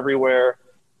 windows everywhere.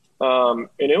 And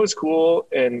it was cool,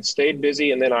 and stayed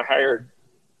busy. And then I hired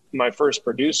my first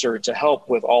producer to help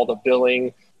with all the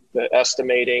billing, the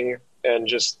estimating, and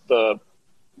just the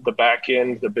back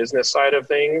end, the business side of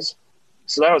things.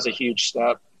 So that was a huge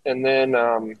step. And then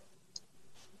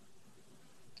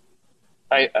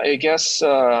I guess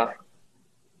the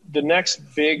next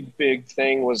big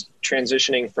thing was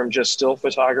transitioning from just still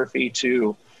photography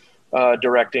to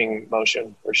directing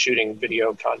motion or shooting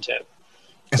video content.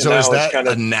 And so is that kind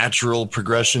of a natural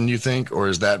progression, you think, or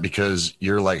is that because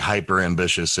you're like hyper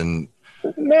ambitious? And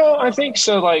no, I think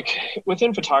so. Like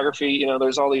within photography, you know,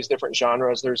 there's all these different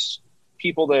genres. There's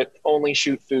people that only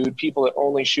shoot food, people that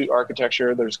only shoot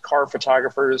architecture. There's car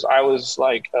photographers. I was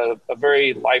like a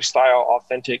very lifestyle,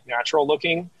 authentic, natural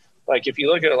looking. Like if you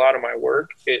look at a lot of my work,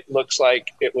 it looks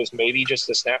like it was maybe just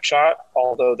a snapshot,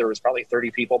 although there was probably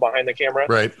 30 people behind the camera,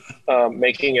 right,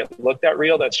 making it look that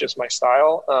real. That's just my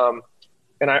style.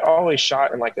 And I always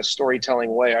shot in like a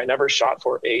storytelling way. I never shot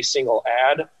for a single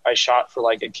ad. I shot for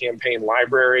like a campaign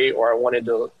library, or I wanted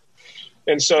to.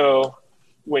 And so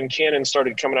when Canon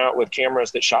started coming out with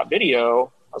cameras that shot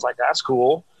video, I was like, that's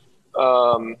cool.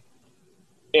 And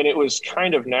it was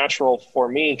kind of natural for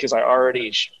me because I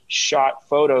already shot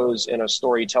photos in a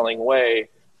storytelling way.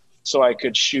 So I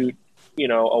could shoot,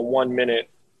 a 1 minute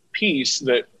piece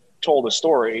that told a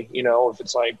story, if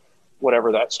it's like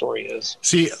whatever that story is.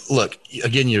 See, look,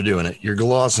 again, you're doing it. You're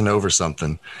glossing over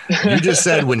something. You just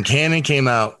said when Canon came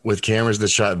out with cameras that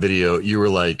shot video, you were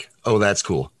like, oh, that's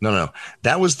cool. No.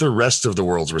 That was the rest of the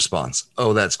world's response.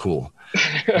 Oh, that's cool.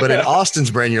 But in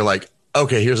Austin's brain, you're like,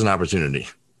 okay, here's an opportunity.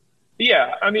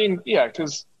 Yeah. I mean, yeah,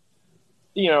 because,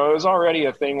 it was already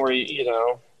a thing where,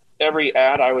 every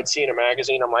ad I would see in a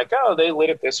magazine, I'm like, oh, they lit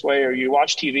it this way, or you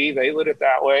watch TV, they lit it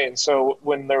that way. And so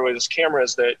when there was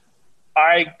cameras that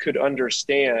I could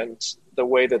understand the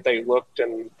way that they looked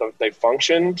and they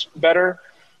functioned better.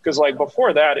 Because like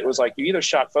before that, it was like you either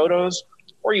shot photos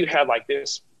or you had like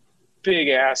this big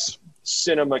ass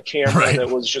cinema camera that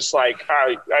was just like,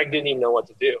 I didn't even know what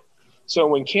to do. So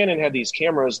when Canon had these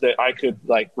cameras that I could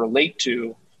like relate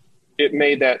to, it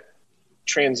made that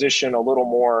transition a little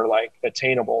more like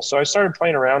attainable. So I started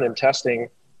playing around and testing.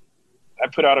 I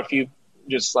put out a few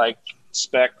just like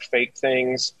spec fake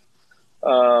things.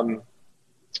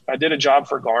 I did a job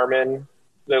for Garmin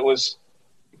that was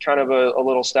kind of a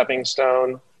little stepping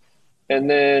stone. And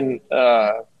then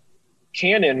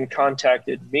Canon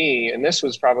contacted me, and this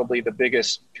was probably the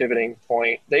biggest pivoting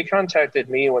point. They contacted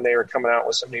me when they were coming out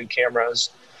with some new cameras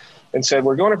and said,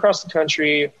 we're going across the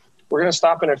country. We're going to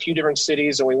stop in a few different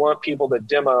cities, and we want people to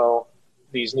demo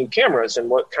these new cameras and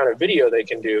what kind of video they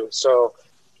can do. So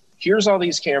here's all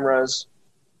these cameras.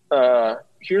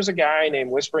 Here's a guy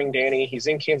named Whispering Danny. He's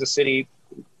in Kansas City.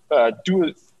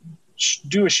 Do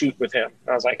a shoot with him. And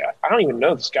I was like, I don't even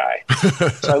know this guy.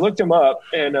 So I looked him up,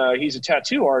 and he's a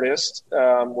tattoo artist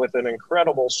with an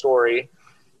incredible story.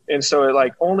 And so it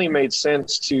like only made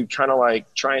sense to kind of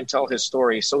like try and tell his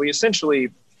story. So we essentially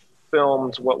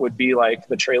filmed what would be like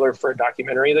the trailer for a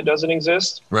documentary that doesn't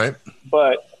exist. Right.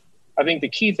 But I think the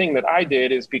key thing that I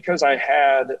did is because I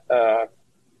had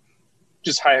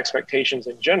just high expectations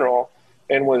in general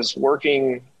and was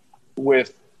working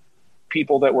with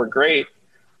people that were great,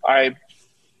 I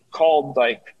called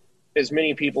like as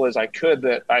many people as I could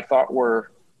that I thought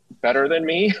were better than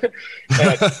me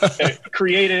at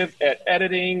creative, at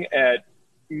editing, at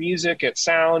music, at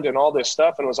sound, and all this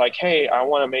stuff, and was like, hey, I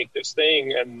want to make this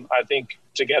thing, and I think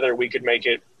together we could make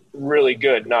it really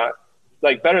good, not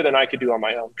like better than I could do on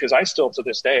my own, because I still to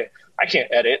this day I can't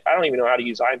edit. I don't even know how to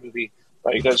use iMovie.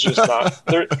 Like that's just not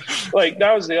there. Like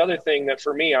that was the other thing that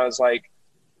for me I was like,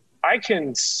 I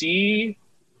can see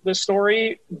the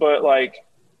story, but like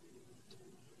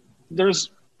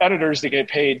there's editors that get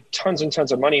paid tons and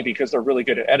tons of money because they're really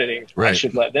good at editing. Right. I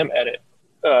should let them edit.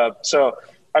 So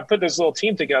I put this little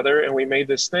team together and we made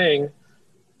this thing,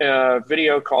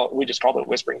 video we just called it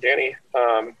Whispering Danny.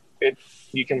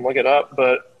 You can look it up,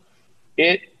 but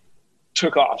it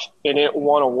took off and it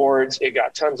won awards. It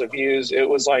got tons of views. It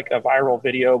was like a viral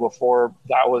video before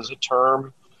that was a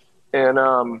term.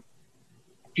 And,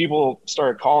 people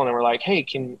started calling and were like, hey,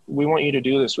 we want you to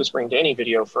do this Whispering Danny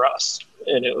video for us.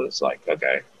 And it was like,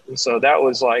 okay. And so that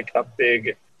was like a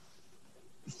big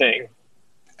thing.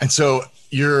 And so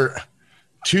you're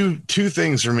two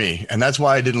things for me. And that's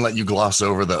why I didn't let you gloss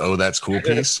over the, oh, that's cool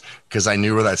piece. Cause I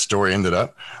knew where that story ended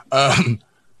up. The,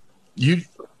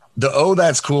 oh,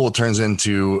 that's cool turns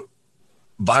into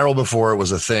viral before it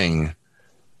was a thing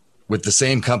with the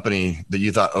same company that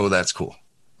you thought, oh, that's cool.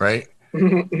 Right.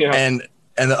 Yeah.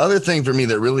 And the other thing for me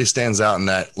that really stands out in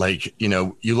that, like,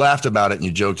 you laughed about it and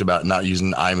you joked about not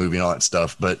using iMovie and all that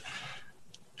stuff, but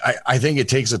I think it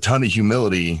takes a ton of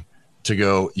humility to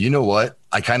go, you know what?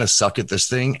 I kind of suck at this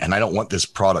thing and I don't want this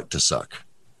product to suck.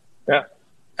 Yeah.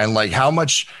 And like, how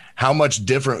much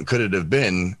different could it have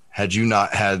been had you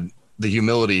not had the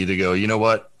humility to go, you know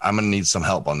what? I'm going to need some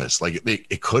help on this. Like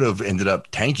it could have ended up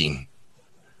tanking.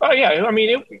 Oh yeah. I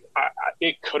mean,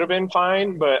 it could have been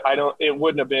fine, but it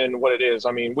wouldn't have been what it is.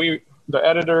 I mean, the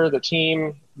editor, the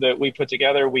team that we put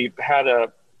together, we had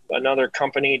another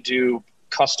company do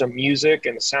custom music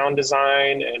and sound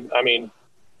design. And I mean,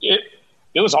 it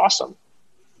was awesome.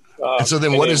 And so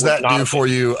then what does that do for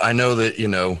you? I know that,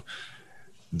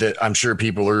 that I'm sure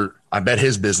I bet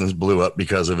his business blew up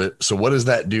because of it. So what does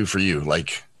that do for you?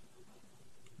 Like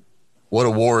what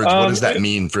awards, what does that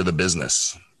mean for the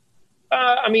business?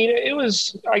 I mean, it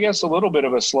was, I guess, a little bit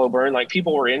of a slow burn. Like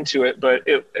people were into it, but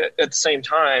at the same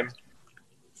time,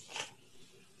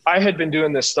 I had been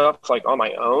doing this stuff like on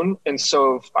my own. And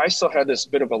so I still had this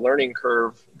bit of a learning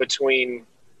curve between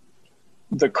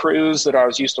the crews that I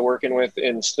was used to working with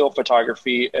in still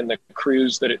photography and the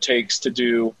crews that it takes to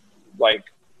do like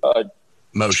a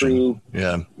true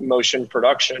motion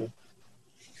production.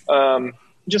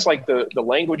 Just like the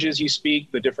languages you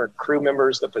speak, the different crew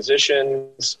members, the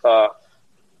positions,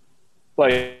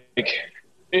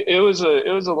 it was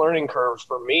a learning curve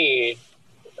for me,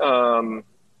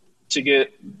 to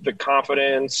get the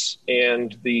confidence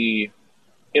and the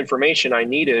information I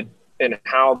needed and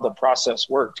how the process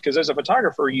worked. Because as a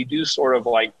photographer, you do sort of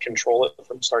like control it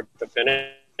from start to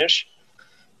finish.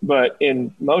 But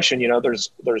in motion,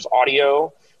 there's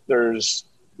audio, there's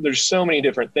so many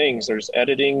different things. There's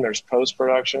editing, there's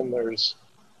post-production, there's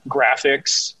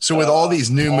graphics. So with all these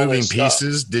new moving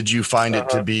pieces, did you find it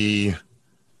to be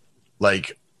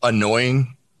like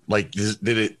annoying? Like,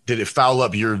 did it foul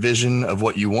up your vision of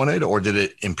what you wanted, or did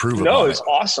it improve? No, it's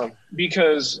awesome,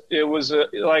 because it was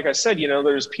like I said,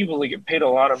 there's people that get paid a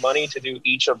lot of money to do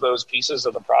each of those pieces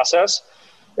of the process.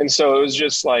 And so it was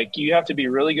just like, you have to be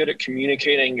really good at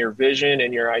communicating your vision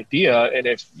and your idea. And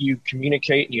if you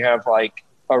communicate and you have like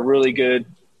a really good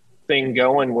thing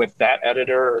going with that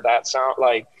editor or that sound,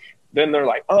 like, then they're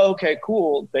like, oh, okay,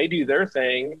 cool. They do their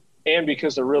thing. And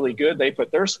because they're really good, they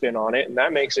put their spin on it, and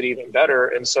that makes it even better.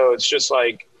 And so it's just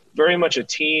like very much a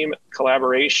team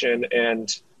collaboration.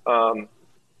 And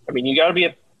you got to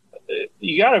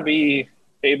be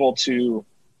able to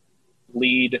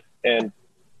lead and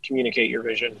communicate your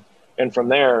vision. And from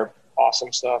there,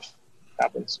 awesome stuff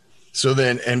happens. So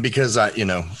then, and because I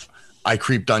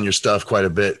creeped on your stuff quite a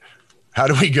bit, how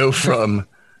do we go from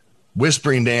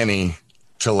Whispering Danny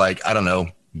to, like, I don't know,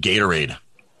 Gatorade?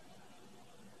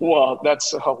 Well,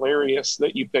 that's hilarious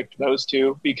that you picked those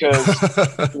two, because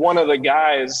one of the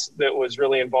guys that was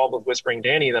really involved with Whispering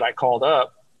Danny that I called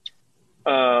up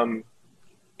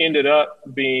ended up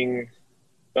being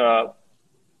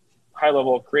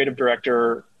high-level creative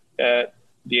director at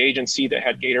the agency that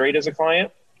had Gatorade as a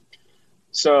client.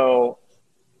 So,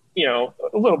 a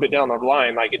little bit down the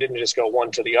line, like, it didn't just go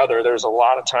one to the other. There's a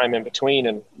lot of time in between,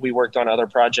 and we worked on other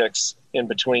projects in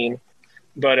between.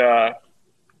 But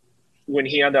when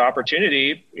he had the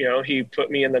opportunity, he put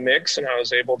me in the mix, and I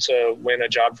was able to win a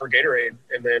job for Gatorade.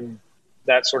 And then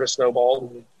that sort of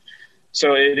snowballed. And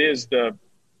so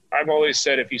I've always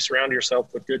said, if you surround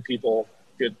yourself with good people,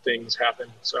 good things happen.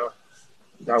 So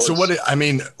because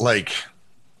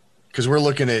we're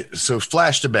looking at,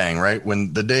 flash to bang, right?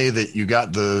 When the day that you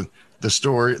got the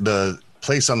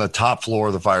place on the top floor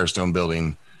of the Firestone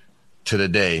building to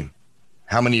today,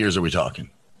 how many years are we talking?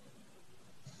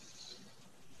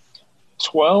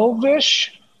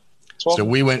 12-ish. So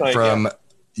we went from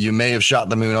you may have shot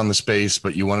the moon on the space,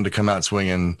 but you wanted to come out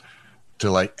swinging, to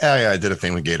like, I did a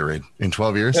thing with Gatorade in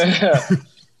 12 years.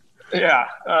 Yeah.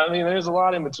 There's a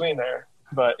lot in between there,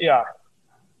 but yeah.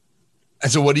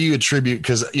 And so what do you attribute?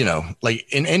 Because,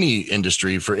 like in any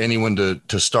industry, for anyone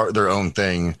to start their own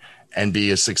thing and be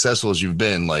as successful as you've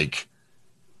been, like,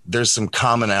 there's some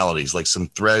commonalities, like some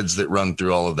threads that run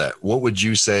through all of that. What would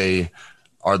you say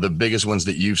are the biggest ones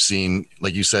that you've seen?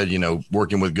 Like you said,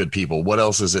 working with good people. What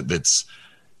else is it that's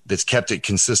kept it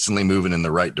consistently moving in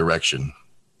the right direction?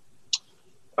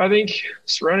 I think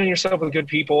surrounding yourself with good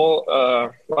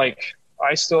people.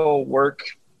 I still work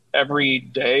every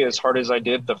day as hard as I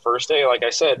did the first day. Like I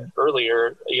said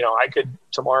earlier, I could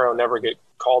tomorrow never get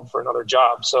called for another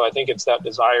job. So I think it's that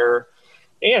desire,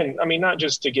 and not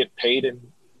just to get paid and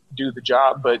do the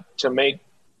job, but to make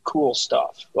cool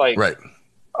stuff. Like, right.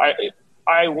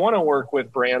 I want to work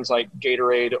with brands like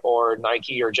Gatorade or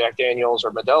Nike or Jack Daniels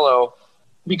or Modelo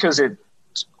because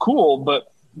it's cool,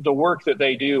 but the work that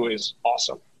they do is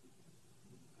awesome.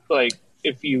 Like,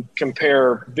 if you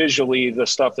compare visually the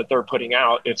stuff that they're putting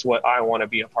out, it's what I want to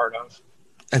be a part of.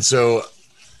 And so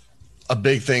a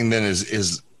big thing then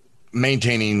is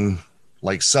maintaining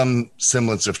like some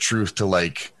semblance of truth to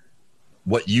like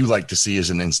what you like to see as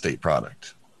an in-state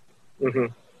product. Mm-hmm.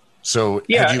 So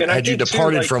had you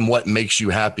departed from what makes you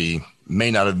happy,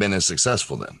 may not have been as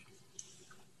successful then.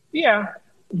 Yeah.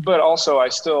 But also I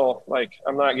still,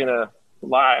 I'm not going to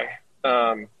lie,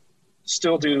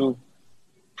 still do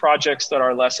projects that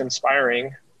are less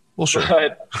inspiring. Well, sure.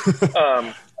 But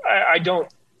I don't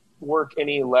work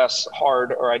any less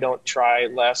hard, or I don't try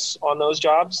less on those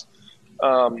jobs.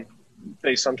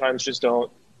 They sometimes just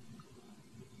don't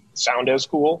sound as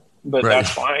cool, but right.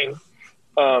 That's fine.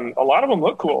 A lot of them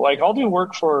look cool. Like, I'll do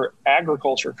work for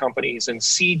agriculture companies and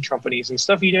seed companies and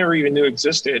stuff you never even knew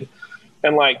existed.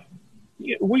 And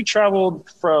we traveled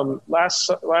from last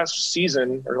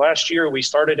season or last year, we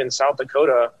started in South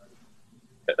Dakota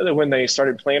when they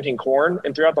started planting corn,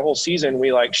 and throughout the whole season,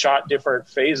 we like shot different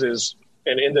phases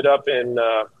and ended up in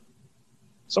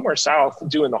somewhere south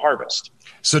doing the harvest.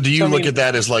 So do you look at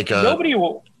that as like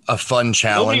a fun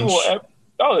challenge?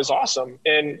 Oh, it was awesome.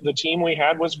 And the team we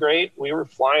had was great. We were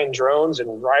flying drones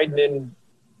and riding in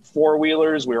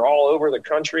four-wheelers. We were all over the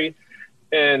country.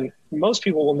 And most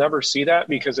people will never see that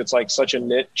because it's like such a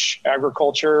niche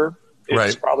agriculture.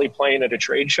 It's probably playing at a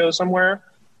trade show somewhere,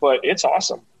 but it's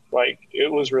awesome. Like,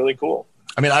 it was really cool.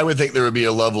 I mean, I would think there would be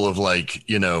a level of like,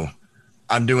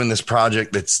 I'm doing this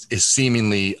project is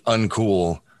seemingly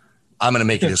uncool. I'm going to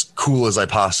make it as cool as I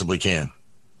possibly can.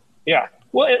 Yeah.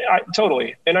 Well,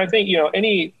 totally. And I think,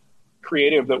 any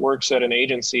creative that works at an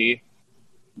agency,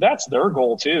 that's their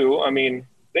goal too. I mean,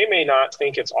 they may not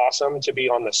think it's awesome to be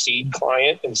on the Seed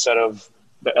client instead of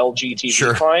the LG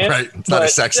TV client. Right. It's not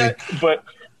as sexy.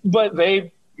 But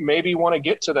they maybe want to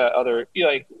get to that other,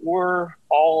 like, we're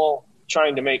all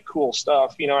trying to make cool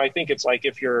stuff. I think it's like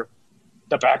if you're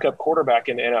the backup quarterback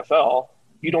in the NFL,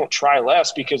 you don't try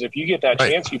less, because if you get that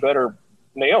chance, you better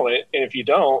nail it. And if you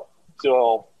don't,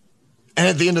 and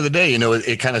at the end of the day,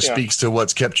 it kind of speaks to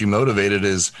what's kept you motivated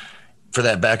is for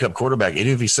that backup quarterback.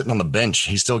 Even if he's sitting on the bench,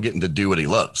 he's still getting to do what he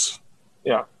loves.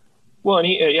 Yeah. Well,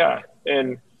 and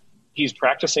and he's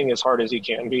practicing as hard as he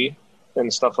can be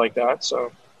and stuff like that.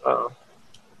 So,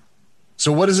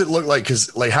 so what does it look like?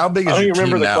 Because like, how big is your team now? I don't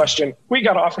remember the question. We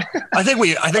got off. I think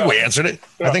we answered it.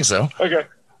 Yeah. I think so. Okay.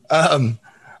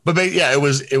 But it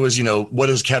was what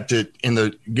has kept it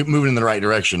moving in the right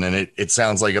direction, and it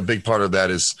sounds like a big part of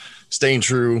that is staying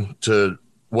true to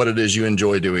what it is you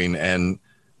enjoy doing and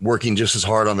working just as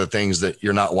hard on the things that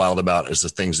you're not wild about as the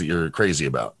things that you're crazy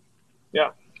about. Yeah.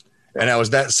 And now,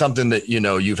 is that something that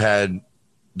you've had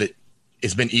that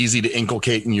it's been easy to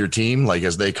inculcate in your team, like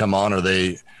as they come on?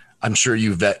 I'm sure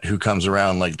you vet who comes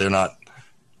around, like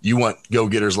you want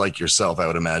go-getters like yourself, I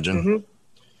would imagine. Mm-hmm.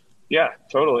 Yeah,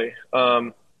 totally.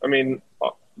 I mean,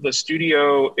 the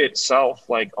studio itself,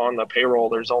 like on the payroll,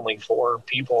 there's only 4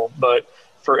 people, but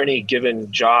for any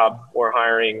given job, we're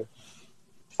hiring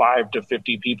 5 to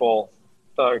 50 people,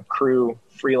 crew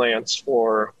freelance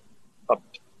for a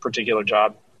particular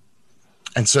job.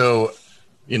 And so,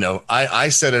 I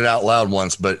said it out loud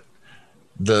once, but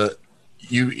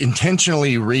you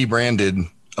intentionally rebranded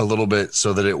a little bit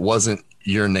so that it wasn't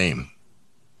your name.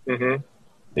 Mm-hmm.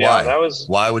 Yeah, why?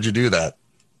 Why would you do that?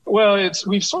 Well,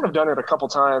 we've sort of done it a couple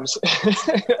times.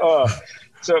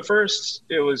 So at first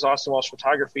it was Austin Walsh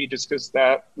Photography, just because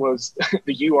that was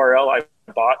the URL I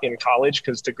bought in college,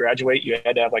 because to graduate you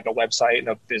had to have like a website and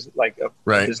a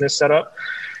business set up.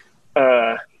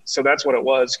 So that's what it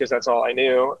was, because that's all I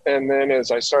knew. And then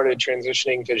as I started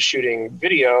transitioning to shooting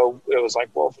video, it was like,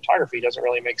 well, photography doesn't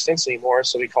really make sense anymore.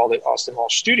 So we called it Austin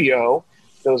Walsh Studio.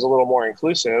 It was a little more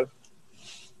inclusive.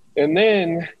 And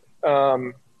then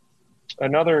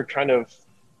another kind of,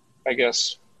 I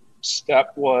guess,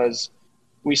 step was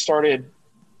we started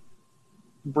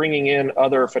bringing in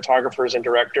other photographers and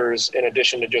directors in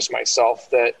addition to just myself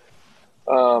that,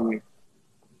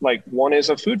 like, one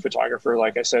is a food photographer.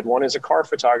 Like I said, one is a car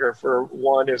photographer.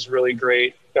 One is really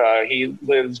great. He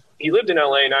lived in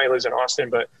LA. Now he lives in Austin,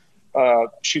 but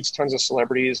shoots tons of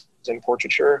celebrities in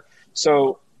portraiture.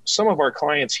 So some of our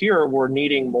clients here were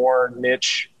needing more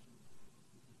niche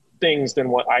things than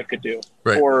what I could do,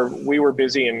 or we were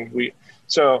busy, and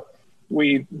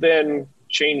we then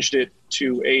changed it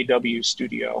to AW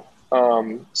Studio,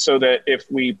 so that if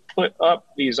we put up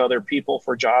these other people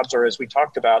for jobs, or as we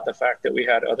talked about, the fact that we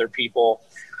had other people,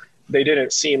 they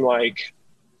didn't seem like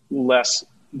less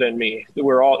than me.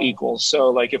 We're all equals. So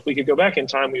like, if we could go back in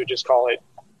time, we would just call it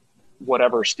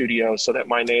whatever studio, so that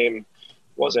my name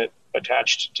wasn't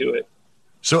attached to it.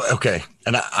 So, okay.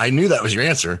 And I knew that was your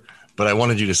answer, but I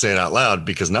wanted you to say it out loud,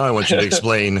 because now I want you to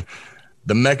explain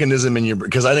the mechanism in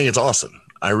because I think it's awesome.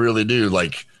 I really do.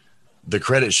 Like the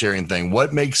credit sharing thing.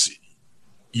 What makes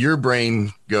your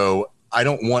brain go, I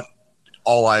don't want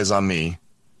all eyes on me.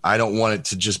 I don't want it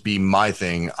to just be my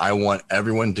thing. I want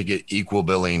everyone to get equal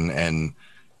billing, and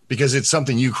because it's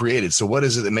something you created. So what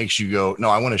is it that makes you go, no,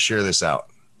 I want to share this out?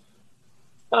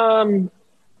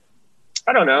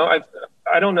 I don't know.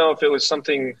 I don't know if it was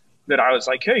something that I was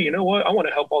like, hey, you know what? I want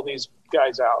to help all these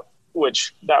guys out,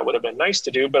 which that would have been nice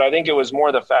to do. But I think it was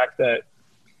more the fact that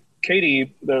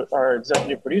Katie, our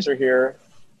executive producer here,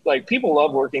 like, people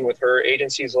love working with her.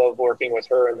 Agencies love working with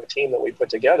her and the team that we put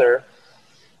together.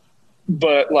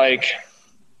 But like,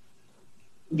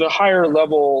 the higher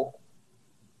level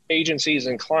agencies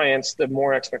and clients, the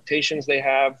more expectations they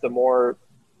have, the more,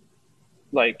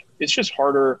 like, it's just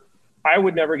harder. I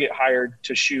would never get hired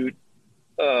to shoot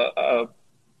a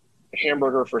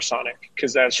hamburger for Sonic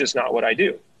because that's just not what I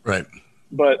do. Right.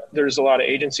 But there's a lot of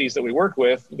agencies that we work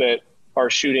with that are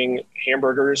shooting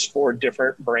hamburgers for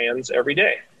different brands every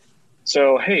day.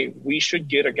 So, hey, we should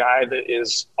get a guy that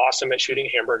is awesome at shooting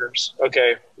hamburgers.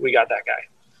 Okay, we got that guy.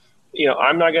 You know,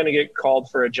 I'm not going to get called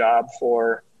for a job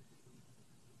for,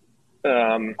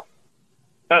 it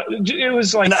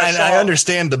was like, and I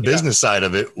understand the business side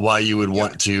of it, why you would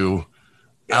want to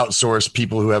outsource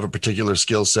people who have a particular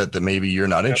skill set that maybe you're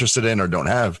not interested in or don't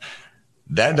have.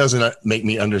 That doesn't make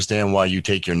me understand why you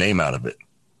take your name out of it.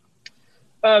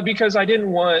 Because I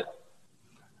didn't want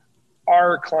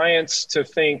our clients to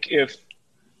think if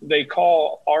they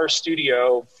call our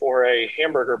studio for a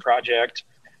hamburger project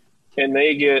and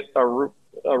they get a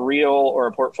reel or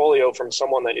a portfolio from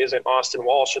someone that isn't Austin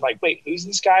Walsh, you're like, wait, who's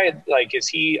this guy? Like, is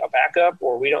he a backup?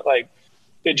 Or we don't like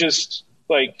it, just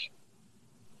like,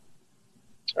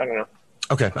 I don't know.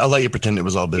 Okay. I'll let you pretend it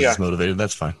was all business motivated.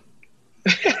 That's fine.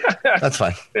 That's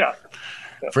fine. Yeah.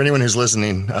 For anyone who's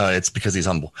listening, it's because he's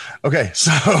humble. Okay.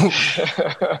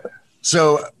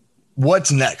 So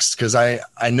what's next? Because I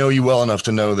know you well enough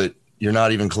to know that you're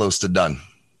not even close to done.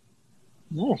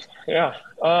 Ooh, yeah.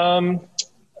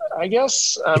 I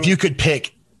guess if you could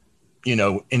pick, you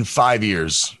know, in 5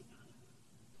 years,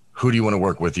 who do you want to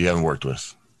work with you haven't worked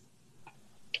with?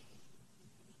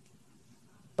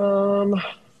 I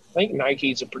think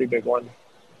Nike's a pretty big one.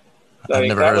 I've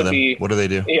never heard of them. What do they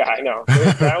do? Yeah, I know.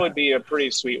 That would be a pretty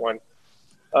sweet one.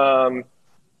 But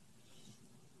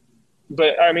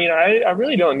I mean, I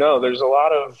really don't know. There's a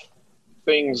lot of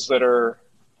things that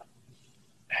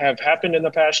have happened in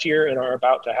the past year and are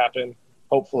about to happen,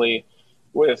 hopefully,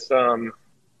 with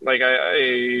like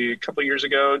a couple of years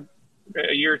ago,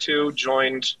 a year or two,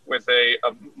 joined with a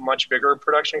much bigger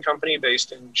production company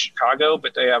based in Chicago,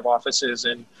 but they have offices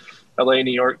in LA,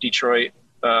 New York, Detroit,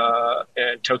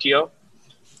 and Tokyo.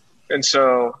 And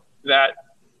so that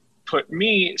put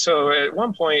me, so at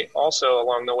one point also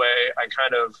along the way,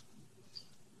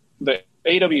 the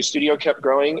AW studio kept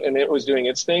growing and it was doing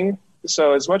its thing.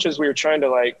 So as much as we were trying to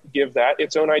like give that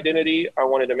its own identity, I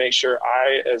wanted to make sure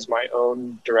I, as my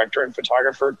own director and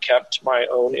photographer, kept my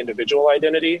own individual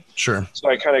identity. Sure. So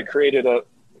I kind of created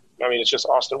it's just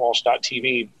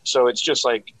austinwalsh.tv. So it's just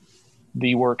like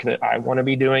the work that I want to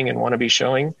be doing and want to be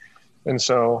showing. And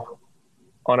so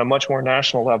on a much more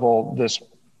national level, this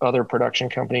other production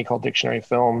company called Dictionary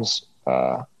Films,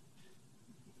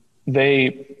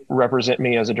 they represent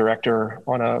me as a director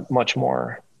on a much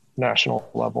more national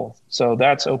level. So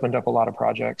that's opened up a lot of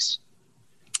projects.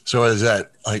 So is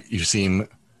that like, you seem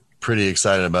pretty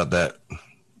excited about that?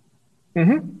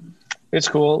 Mm-hmm. It's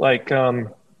cool. Like, I'm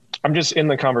just in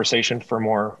the conversation for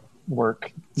more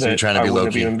work. So you're trying to be low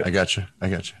key. I got you.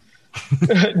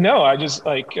 No, I just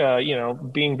like,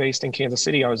 being based in Kansas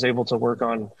City, I was able to work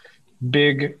on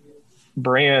big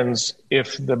brands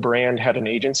if the brand had an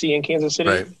agency in Kansas City.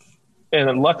 Right. And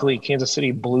then luckily Kansas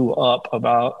City blew up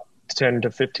about 10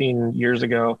 to 15 years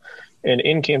ago. And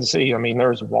in Kansas City, I mean,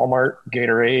 there's Walmart,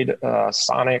 Gatorade,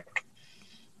 Sonic,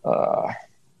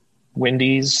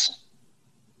 Wendy's,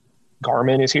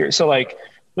 Garmin is here. So like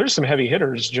there's some heavy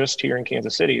hitters just here in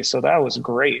Kansas City. So that was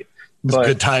great. It's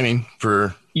good timing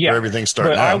for everything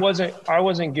starting out. I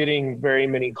wasn't getting very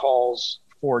many calls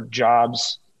for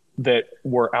jobs that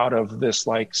were out of this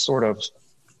like sort of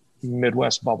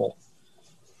Midwest bubble,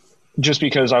 just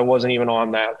because I wasn't even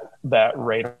on that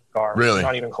radar. Really?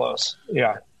 Not even close.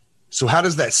 Yeah. So how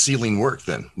does that ceiling work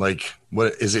then? Like,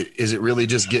 what is it? Is it really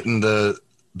just getting the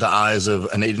eyes of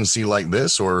an agency like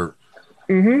this, or?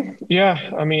 Mm-hmm.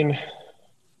 Yeah. I mean,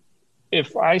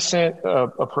 if I sent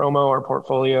a promo or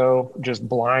portfolio just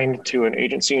blind to an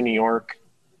agency in New York,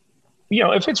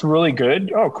 if it's really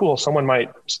good, oh, cool. Someone might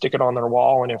stick it on their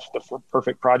wall. And if the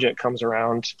perfect project comes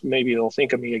around, maybe they'll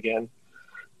think of me again.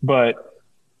 But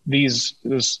this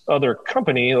other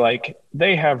company, like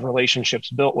they have relationships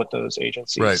built with those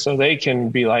agencies. Right. So they can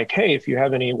be like, hey, if you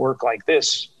have any work like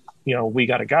this, we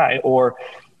got a guy. Or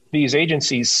these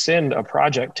agencies send a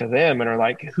project to them and are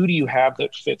like, who do you have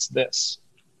that fits this?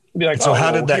 Be like, so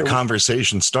how did that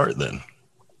conversation start then?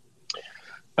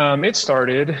 It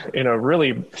started in a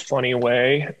really funny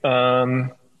way. 3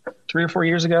 or 4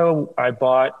 years ago, I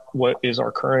bought what is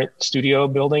our current studio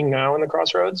building now in the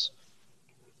Crossroads.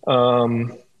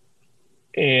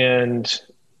 And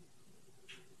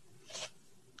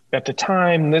at the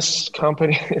time, this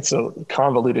company, it's a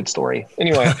convoluted story.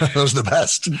 Anyway. Those are the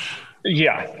best.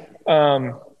 Yeah.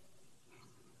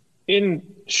 In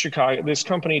Chicago, this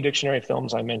company, Dictionary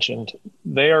Films, I mentioned,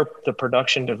 they are the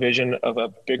production division of a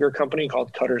bigger company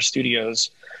called Cutter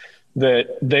Studios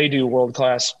that they do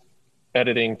world-class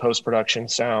editing, post-production,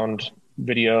 sound,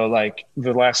 video. Like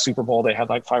the last Super Bowl, they had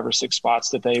like 5 or 6 spots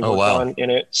that they worked on in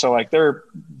it. So like they're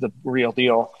the real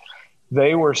deal.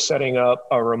 They were setting up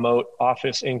a remote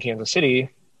office in Kansas City.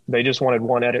 They just wanted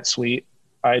one edit suite.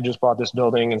 I just bought this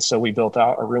building, and so we built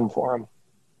out a room for them.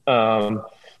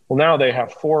 Well, now they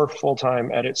have 4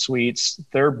 full-time edit suites.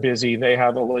 They're busy. They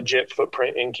have a legit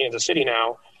footprint in Kansas City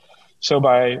now. So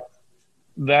by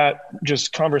that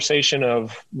just conversation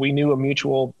of, we knew a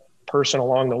mutual person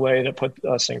along the way that put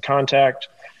us in contact.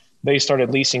 They started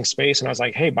leasing space, and I was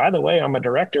like, hey, by the way, I'm a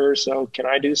director, so can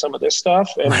I do some of this stuff?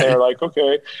 And they're like,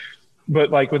 okay.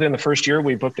 But like within the first year,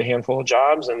 we booked a handful of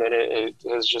jobs, and then it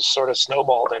has just sort of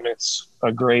snowballed, and it's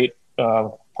a great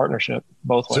partnership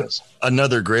both ways. So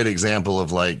another great example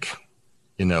of like,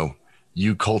 you know,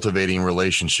 you cultivating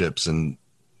relationships, and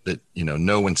that, you know,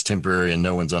 no one's temporary and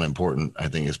no one's unimportant, I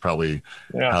think is probably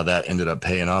how that ended up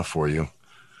paying off for you.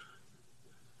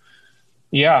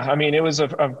 Yeah. I mean, it was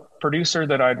a producer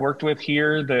that I'd worked with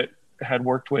here that had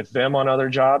worked with them on other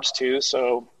jobs too.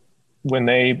 So when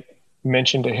they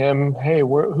mentioned to him, hey,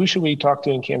 who should we talk to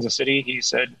in Kansas City? He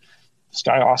said,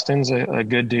 Sky Austin's a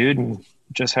good dude and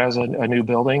just has a new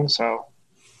building. So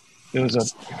it was a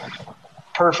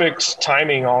perfect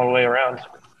timing all the way around.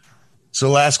 So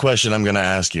last question I'm going to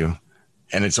ask you,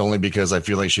 and it's only because I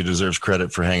feel like she deserves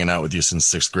credit for hanging out with you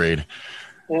since 6th grade.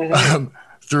 Mm-hmm.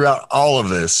 Throughout all of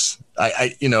this, I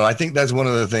think that's one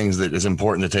of the things that is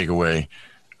important to take away.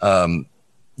 You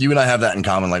and I have that in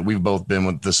common. Like, we've both been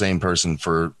with the same person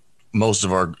for most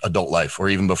of our adult life, or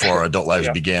even before our adult lives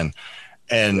began.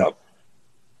 And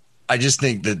I just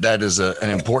think that is an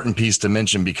important piece to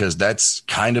mention, because that's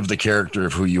kind of the character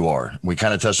of who you are. We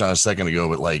kind of touched on it a second ago,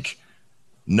 but like,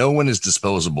 no one is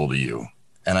disposable to you.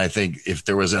 And I think if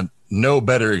there was no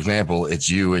better example, it's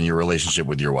you and your relationship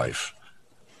with your wife.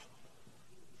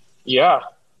 Yeah.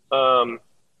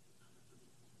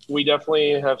 We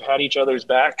definitely have had each other's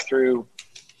back through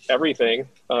everything.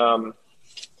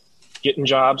 Getting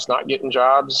jobs, not getting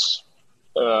jobs,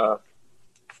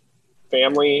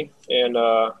 family, and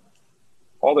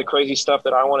all the crazy stuff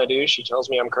that I want to do. She tells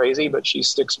me I'm crazy, but she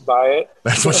sticks by it.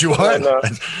 That's what you are. And,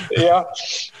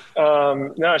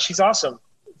 no, she's awesome.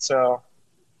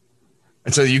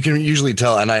 And so you can usually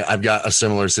tell, and I've got a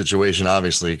similar situation,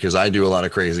 obviously, because I do a lot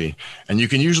of crazy, and you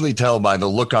can usually tell by the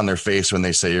look on their face when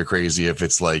they say you're crazy, if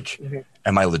it's like,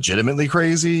 am I legitimately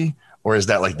crazy, or is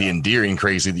that like the endearing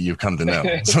crazy that you've come to know?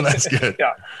 So that's good.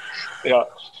 Yeah.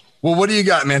 Well, what do you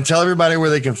got, man? Tell everybody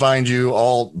where they can find you.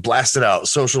 All blast it out.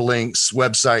 Social links,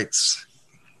 websites.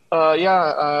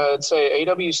 I'd say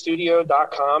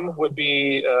awstudio.com would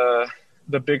be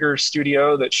the bigger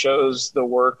studio that shows the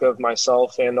work of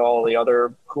myself and all the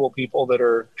other cool people that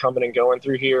are coming and going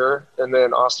through here. And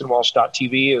then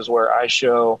austinwalsh.tv is where I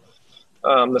show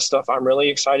the stuff I'm really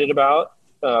excited about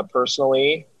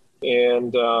personally.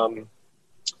 And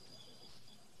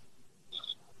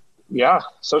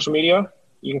social media,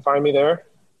 you can find me there.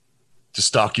 To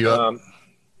stalk you up?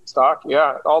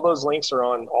 All those links are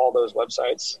on all those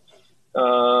websites.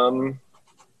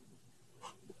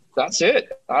 That's it.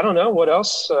 I don't know what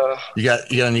else. You got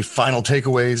any final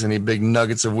takeaways, any big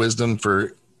nuggets of wisdom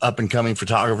for up and coming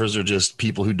photographers, or just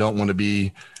people who don't want to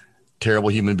be terrible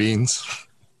human beings?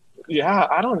 Yeah,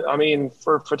 I mean,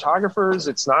 for photographers,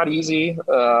 it's not easy.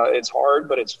 It's hard,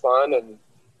 but it's fun. And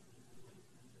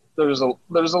there's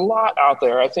a lot out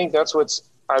there. I think that's what's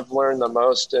I've learned the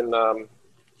most. And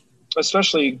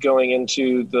especially going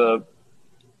into the,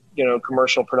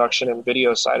 commercial production and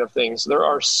video side of things, there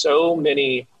are so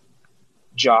many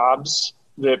jobs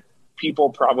that people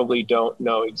probably don't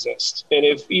know exist. And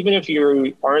even if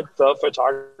you aren't the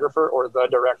photographer or the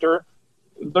director,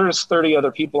 there's 30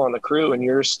 other people on the crew, and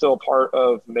you're still part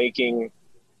of making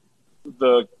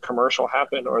the commercial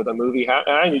happen or the movie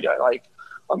happen. Like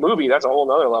a movie, that's a whole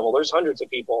nother level. There's hundreds of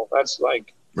people. That's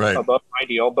like above my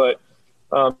deal. But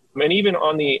and even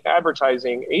on the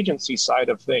advertising agency side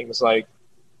of things, like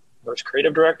there's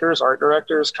creative directors, art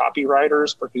directors,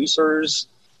 copywriters, producers,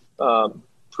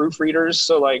 proofreaders.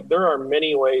 So like there are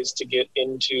many ways to get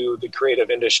into the creative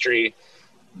industry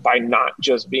by not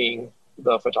just being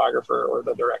the photographer or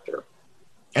the director.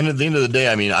 And at the end of the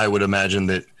day, I mean, I would imagine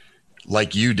that,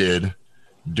 like you did,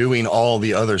 doing all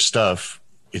the other stuff,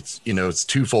 it's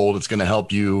twofold. It's going to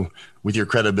help you with your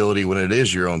credibility when it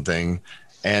is your own thing.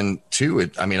 And two,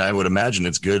 I would imagine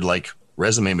it's good, like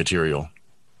resume material.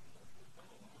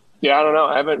 Yeah, I don't know.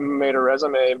 I haven't made a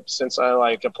resume since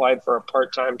I applied for a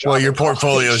part-time job. Well, your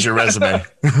portfolio is your resume.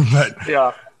 But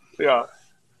yeah.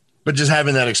 But just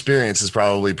having that experience is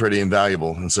probably pretty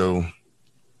invaluable. And so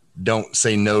don't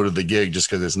say no to the gig just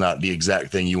because it's not the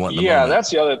exact thing you want. That's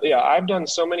the other. Yeah, I've done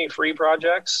so many free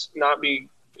projects,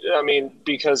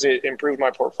 because it improved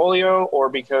my portfolio or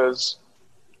because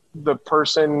the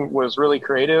person was really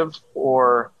creative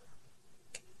or,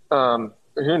 who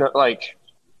knows, like,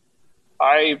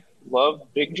 I love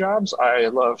big jobs. I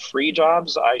love free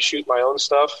jobs. I shoot my own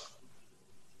stuff,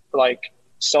 like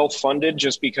self-funded,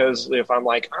 just because if I'm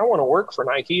like, I want to work for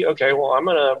Nike. Okay, well, I'm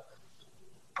going to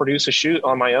produce a shoot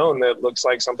on my own that looks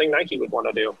like something Nike would want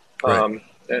to do. Right.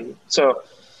 And so,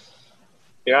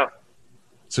 yeah.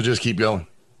 So just keep going.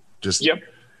 Just Yep.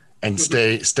 And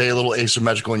stay a little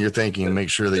asymmetrical in your thinking and make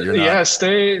sure that you're not. Yeah,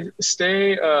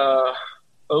 stay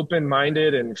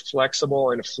open-minded and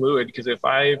flexible and fluid. Because if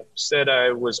I said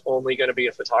I was only going to be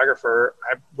a photographer,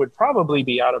 I would probably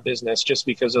be out of business just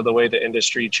because of the way the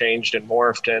industry changed and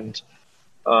morphed. And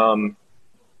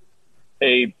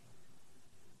a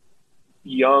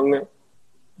young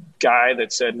guy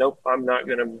that said, nope, I'm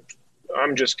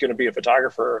just going to be a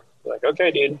photographer. Like, okay,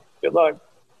 dude, good luck.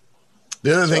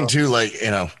 The other thing too, like,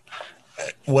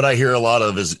 what I hear a lot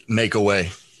of is make a way.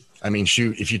 I mean,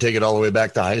 shoot, if you take it all the way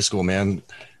back to high school, man,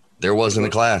 there wasn't a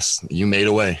class. You made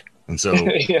a way. And so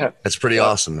yeah, that's pretty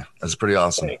awesome. That's pretty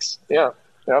awesome. Thanks. Yeah.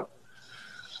 Yep.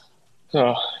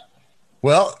 So,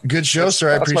 well, good show,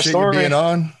 sir. I appreciate you being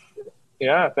on.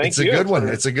 Yeah. Thank you. It's a good one.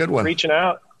 It's a good one. Reaching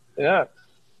out. Yeah.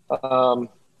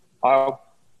 I'll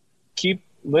keep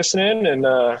listening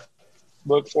and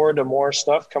look forward to more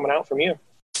stuff coming out from you.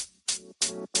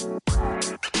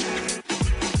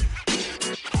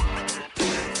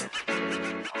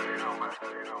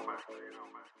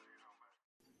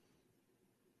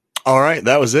 All right,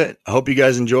 that was it. I hope you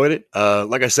guys enjoyed it.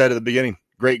 Like I said at the beginning,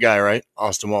 great guy, right?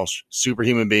 Austin Walsh, super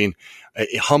human being,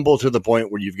 humble to the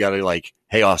point where you've got to like,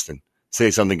 hey, Austin,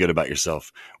 say something good about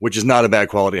yourself, which is not a bad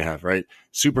quality to have, right?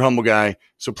 Super humble guy.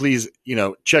 So please,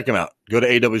 check him out. Go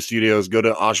to AW Studios, go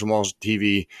to Austin Walsh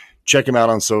TV, check him out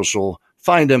on social,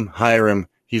 find him, hire him.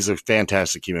 He's a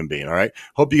fantastic human being. All right.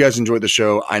 Hope you guys enjoyed the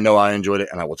show. I know I enjoyed it,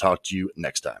 and I will talk to you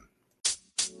next time.